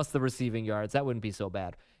 plus the receiving yards. That wouldn't be so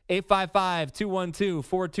bad.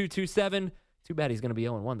 855-212-4227. Too bad he's going to be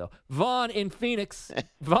 0-1 though. Vaughn in Phoenix.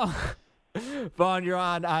 Vaughn, you're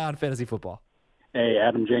on Ion Fantasy Football. Hey,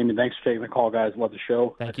 Adam, Jamey, thanks for taking the call, guys. Love the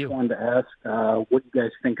show. Thank you. I just wanted to ask, what do you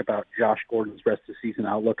guys think about Josh Gordon's rest of the season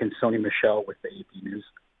outlook and Sony Michel with the AP News?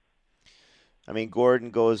 I mean,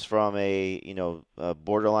 Gordon goes from a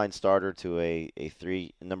borderline starter to a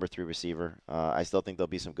number 3 receiver. I still think there'll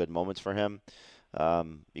be some good moments for him.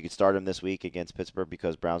 You could start him this week against Pittsburgh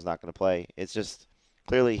because Brown's not going to play. It's just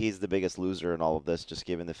clearly he's the biggest loser in all of this, just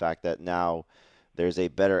given the fact that now there's a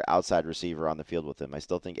better outside receiver on the field with him. I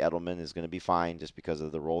still think Edelman is going to be fine just because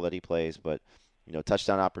of the role that he plays, but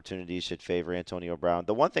touchdown opportunities should favor Antonio Brown.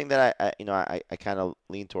 The one thing that I kind of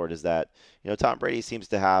lean toward is that Tom Brady seems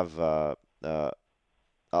to have a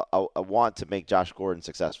want to make Josh Gordon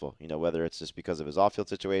successful, whether it's just because of his off-field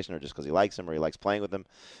situation or just because he likes him or he likes playing with him.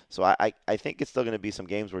 So I think it's still going to be some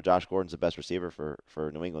games where Josh Gordon's the best receiver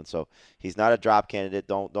for New England. So he's not a drop candidate.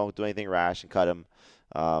 Don't do anything rash and cut him.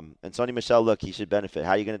 And Sony Michel, look, he should benefit.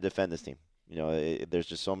 How are you going to defend this team? There's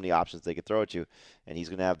just so many options they could throw at you, and he's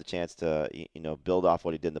going to have the chance to build off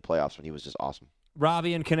what he did in the playoffs when he was just awesome.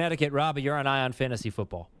 Robbie in Connecticut. Robbie, you're on Ion Fantasy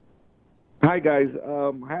Football. Hi, guys.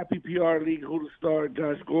 Happy PR League. Who to start,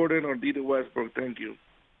 Josh Gordon or Dieter Westbrook? Thank you.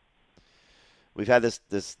 We've had this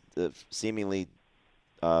seemingly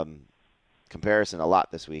comparison a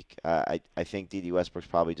lot this week. I think Dede Westbrook's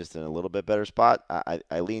probably just in a little bit better spot.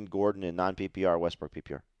 I lean Gordon in non-PPR, Westbrook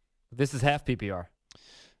PPR. This is half PPR.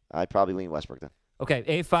 I'd probably lean Westbrook then. Okay,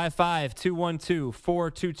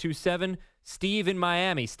 855-212-4227. Steve in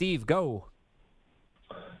Miami. Steve, go.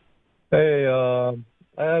 Hey, I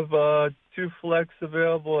have 2 flex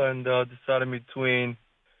available and decided between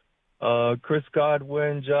Chris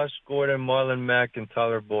Godwin, Josh Gordon, Marlon Mack, and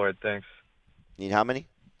Tyler Boyd. Thanks. Need how many?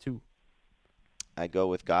 2. I'd go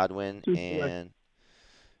with Godwin 2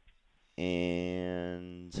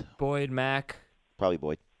 and Boyd, Mack. Probably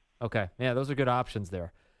Boyd. Okay, yeah, those are good options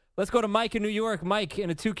there. Let's go to Mike in New York. Mike in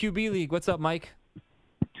a 2 QB league. What's up, Mike?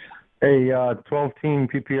 Hey, 12-team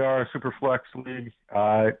PPR Superflex league.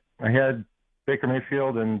 I had Baker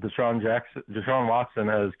Mayfield and Deshaun Watson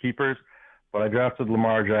as keepers, but I drafted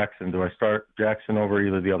Lamar Jackson. Do I start Jackson over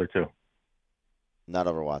either of the other two? Not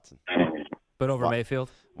over Watson. But over Mayfield?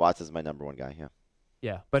 Watson's my number one guy, yeah.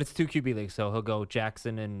 Yeah, but it's 2 QB leagues, so he'll go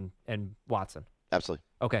Jackson and Watson. Absolutely.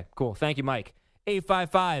 Okay, cool. Thank you, Mike.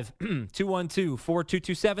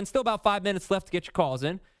 855-212-4227. Still about 5 minutes left to get your calls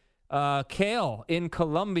in. Kale in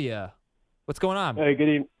Columbia. What's going on? Hey,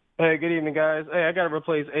 good evening, guys. Hey, I got to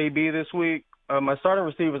replace AB this week. My starting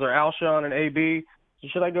receivers are Alshon and AB. So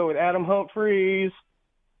should I go with Adam Humphries,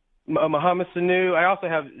 Mohamed Sanu? I also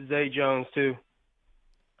have Zay Jones, too.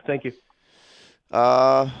 Thank you.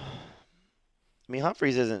 I mean,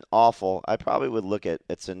 Humphries isn't awful. I probably would look at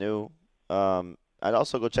Sanu. I'd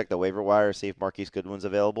also go check the waiver wire, see if Marquise Goodwin's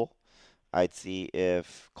available. I'd see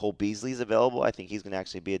if Cole Beasley's available. I think he's going to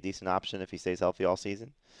actually be a decent option if he stays healthy all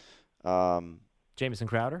season. Jamison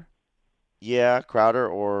Crowder? Yeah, Crowder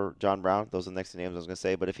or John Brown. Those are the next two names I was going to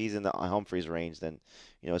say. But if he's in the Humphries range, then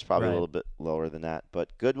it's probably a little bit lower than that. But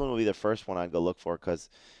Goodwin will be the first one I'd go look for because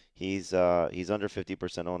he's under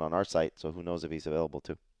 50% owned on our site. So who knows if he's available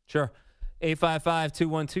too. Sure.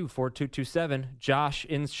 855-212-4227. Josh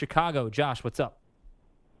in Chicago. Josh, what's up?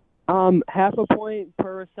 Half a point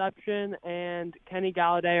per reception and Kenny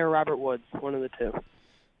Galladay or Robert Woods, one of the two.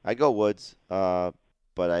 I'd go Woods, but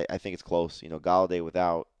I think it's close. Galladay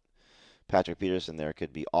without Patrick Peterson there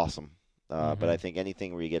could be awesome. But I think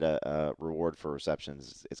anything where you get a reward for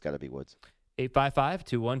receptions, it's got to be Woods.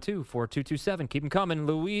 855-212-4227. Keep them coming.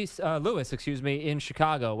 Lewis, in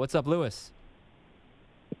Chicago. What's up, Lewis?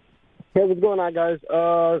 Hey, what's going on, guys?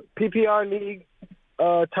 PPR league,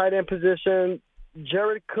 tight end position,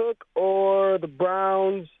 Jared Cook or the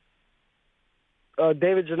Browns,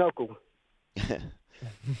 David Njoku.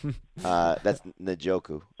 That's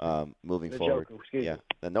Njoku. Moving forward, yeah.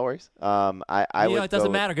 No worries. I would. It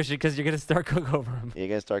doesn't matter because you're going to start Cook over him. You're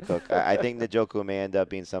going to start Cook. I think Njoku may end up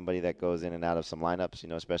being somebody that goes in and out of some lineups,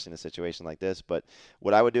 especially in a situation like this. But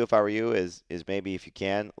what I would do if I were you is maybe if you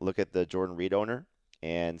can look at the Jordan Reed owner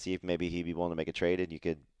and see if maybe he'd be willing to make a trade and you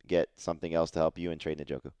could get something else to help you and trade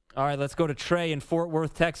Njoku. All right, let's go to Trey in Fort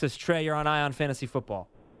Worth, Texas. Trey, you're on Ion Fantasy Football.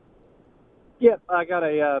 Yep, I got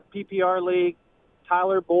a PPR league,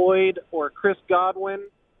 Tyler Boyd or Chris Godwin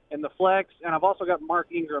in the flex, and I've also got Mark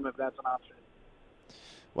Ingram if that's an option.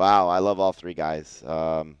 Wow, I love all three guys.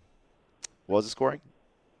 What was the scoring?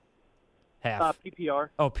 Half. PPR.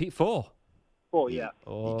 Oh, full. Full, yeah.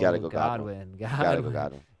 You got to go Godwin. Gotta go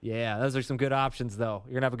Godwin. Yeah, those are some good options, though.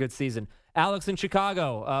 You're going to have a good season. Alex in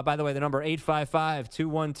Chicago. By the way, the number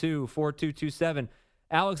 855-212-4227.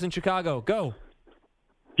 Alex in Chicago, go.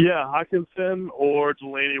 Yeah, Hawkinson or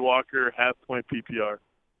Delaney Walker, half-point PPR.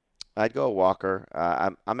 I'd go Walker.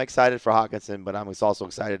 I'm excited for Hawkinson, but I'm also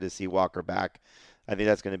excited to see Walker back. I think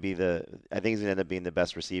that's going to be I think he's going to end up being the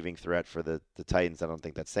best receiving threat for the Titans. I don't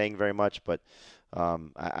think that's saying very much, but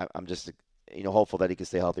I'm just hopeful that he can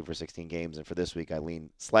stay healthy for 16 games. And for this week, I lean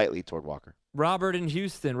slightly toward Walker. Robert in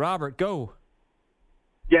Houston. Robert, go.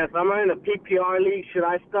 Yes, I'm in a PPR league. Should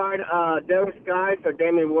I start Darius Guice or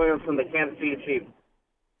Damian Williams from the Kansas City Chiefs?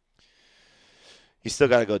 You still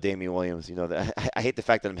got to go Damian Williams. I hate the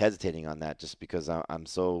fact that I'm hesitating on that just because I'm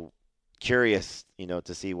so curious,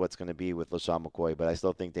 to see what's going to be with LaShawn McCoy. But I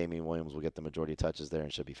still think Damian Williams will get the majority of touches there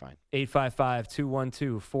and should be fine.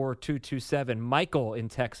 855-212-4227. Michael in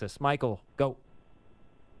Texas. Michael, go.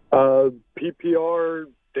 PPR,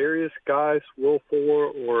 Darius Guice, Will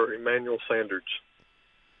Fuller, or Emmanuel Sanders?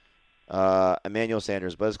 Emmanuel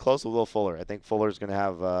Sanders, but it's close to Will Fuller. I think Fuller's going to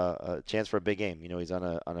have a chance for a big game. He's on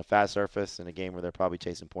a fast surface in a game where they're probably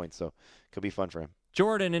chasing points, so it could be fun for him.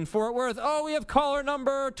 Jordan in Fort Worth. Oh, we have caller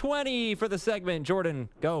number 20 for the segment. Jordan,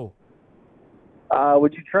 go.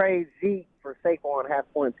 Would you trade Zeke for Saquon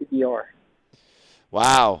half-point PPR?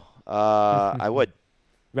 Wow. I would.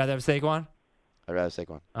 Rather have Saquon? I'd rather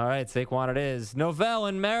Saquon. All right, Saquon it is. Novell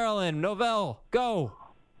in Maryland. Novell, go.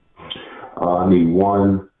 I need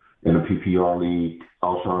one in a PPR league,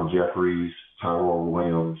 Alshon Jeffries, Tyrell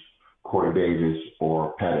Williams, Corey Davis,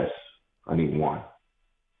 or Pettis. I need one.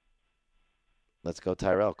 Let's go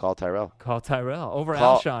Tyrell. Call Tyrell. Over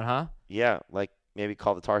Alshon, huh? Yeah, maybe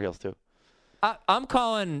call the Tar Heels too. I'm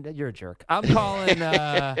calling. You're a jerk. I'm calling.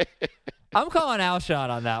 I'm calling Alshon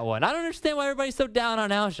on that one. I don't understand why everybody's so down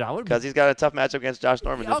on Alshon. Because he's got a tough matchup against Josh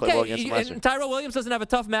Norman. He played well against him last year. And Tyrell Williams doesn't have a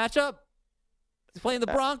tough matchup. He's playing the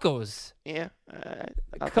Broncos. Yeah.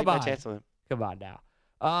 I'll Come take my on. chance with him. Come on now.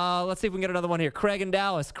 Let's see if we can get another one here. Craig in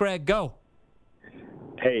Dallas. Craig, go.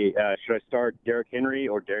 Hey, should I start Derrick Henry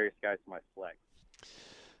or Darius Guice for my flex?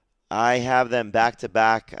 I have them back to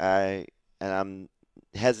back, and I'm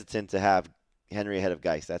hesitant to have Henry ahead of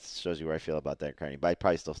Geis. That shows you where I feel about that, Kearney. But I'd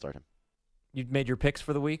probably still start him. You made your picks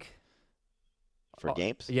for the week? For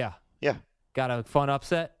games? Yeah. Yeah. Got a fun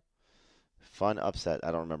upset? Fun upset.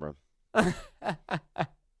 I don't remember him.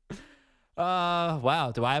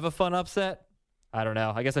 Wow. Do I have a fun upset? I don't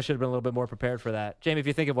know. I guess I should have been a little bit more prepared for that. Jamie, if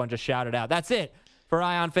you think of one, just shout it out. That's it for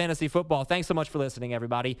Eye on Fantasy Football. Thanks so much for listening,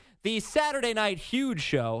 everybody. The Saturday Night Huge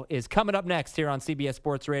Show is coming up next here on CBS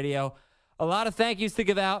Sports Radio. A lot of thank yous to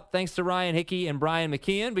give out. Thanks to Ryan Hickey and Brian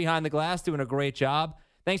McKeon behind the glass doing a great job.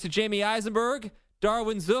 Thanks to Jamey Eisenberg,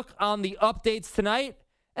 Darwin Zook on the updates tonight.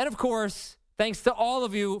 And, of course, thanks to all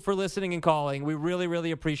of you for listening and calling. We really,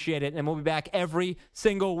 really appreciate it. And we'll be back every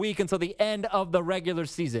single week until the end of the regular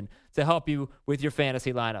season to help you with your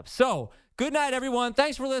fantasy lineup. So, good night, everyone.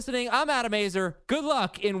 Thanks for listening. I'm Adam Aizer. Good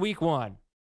luck in week 1.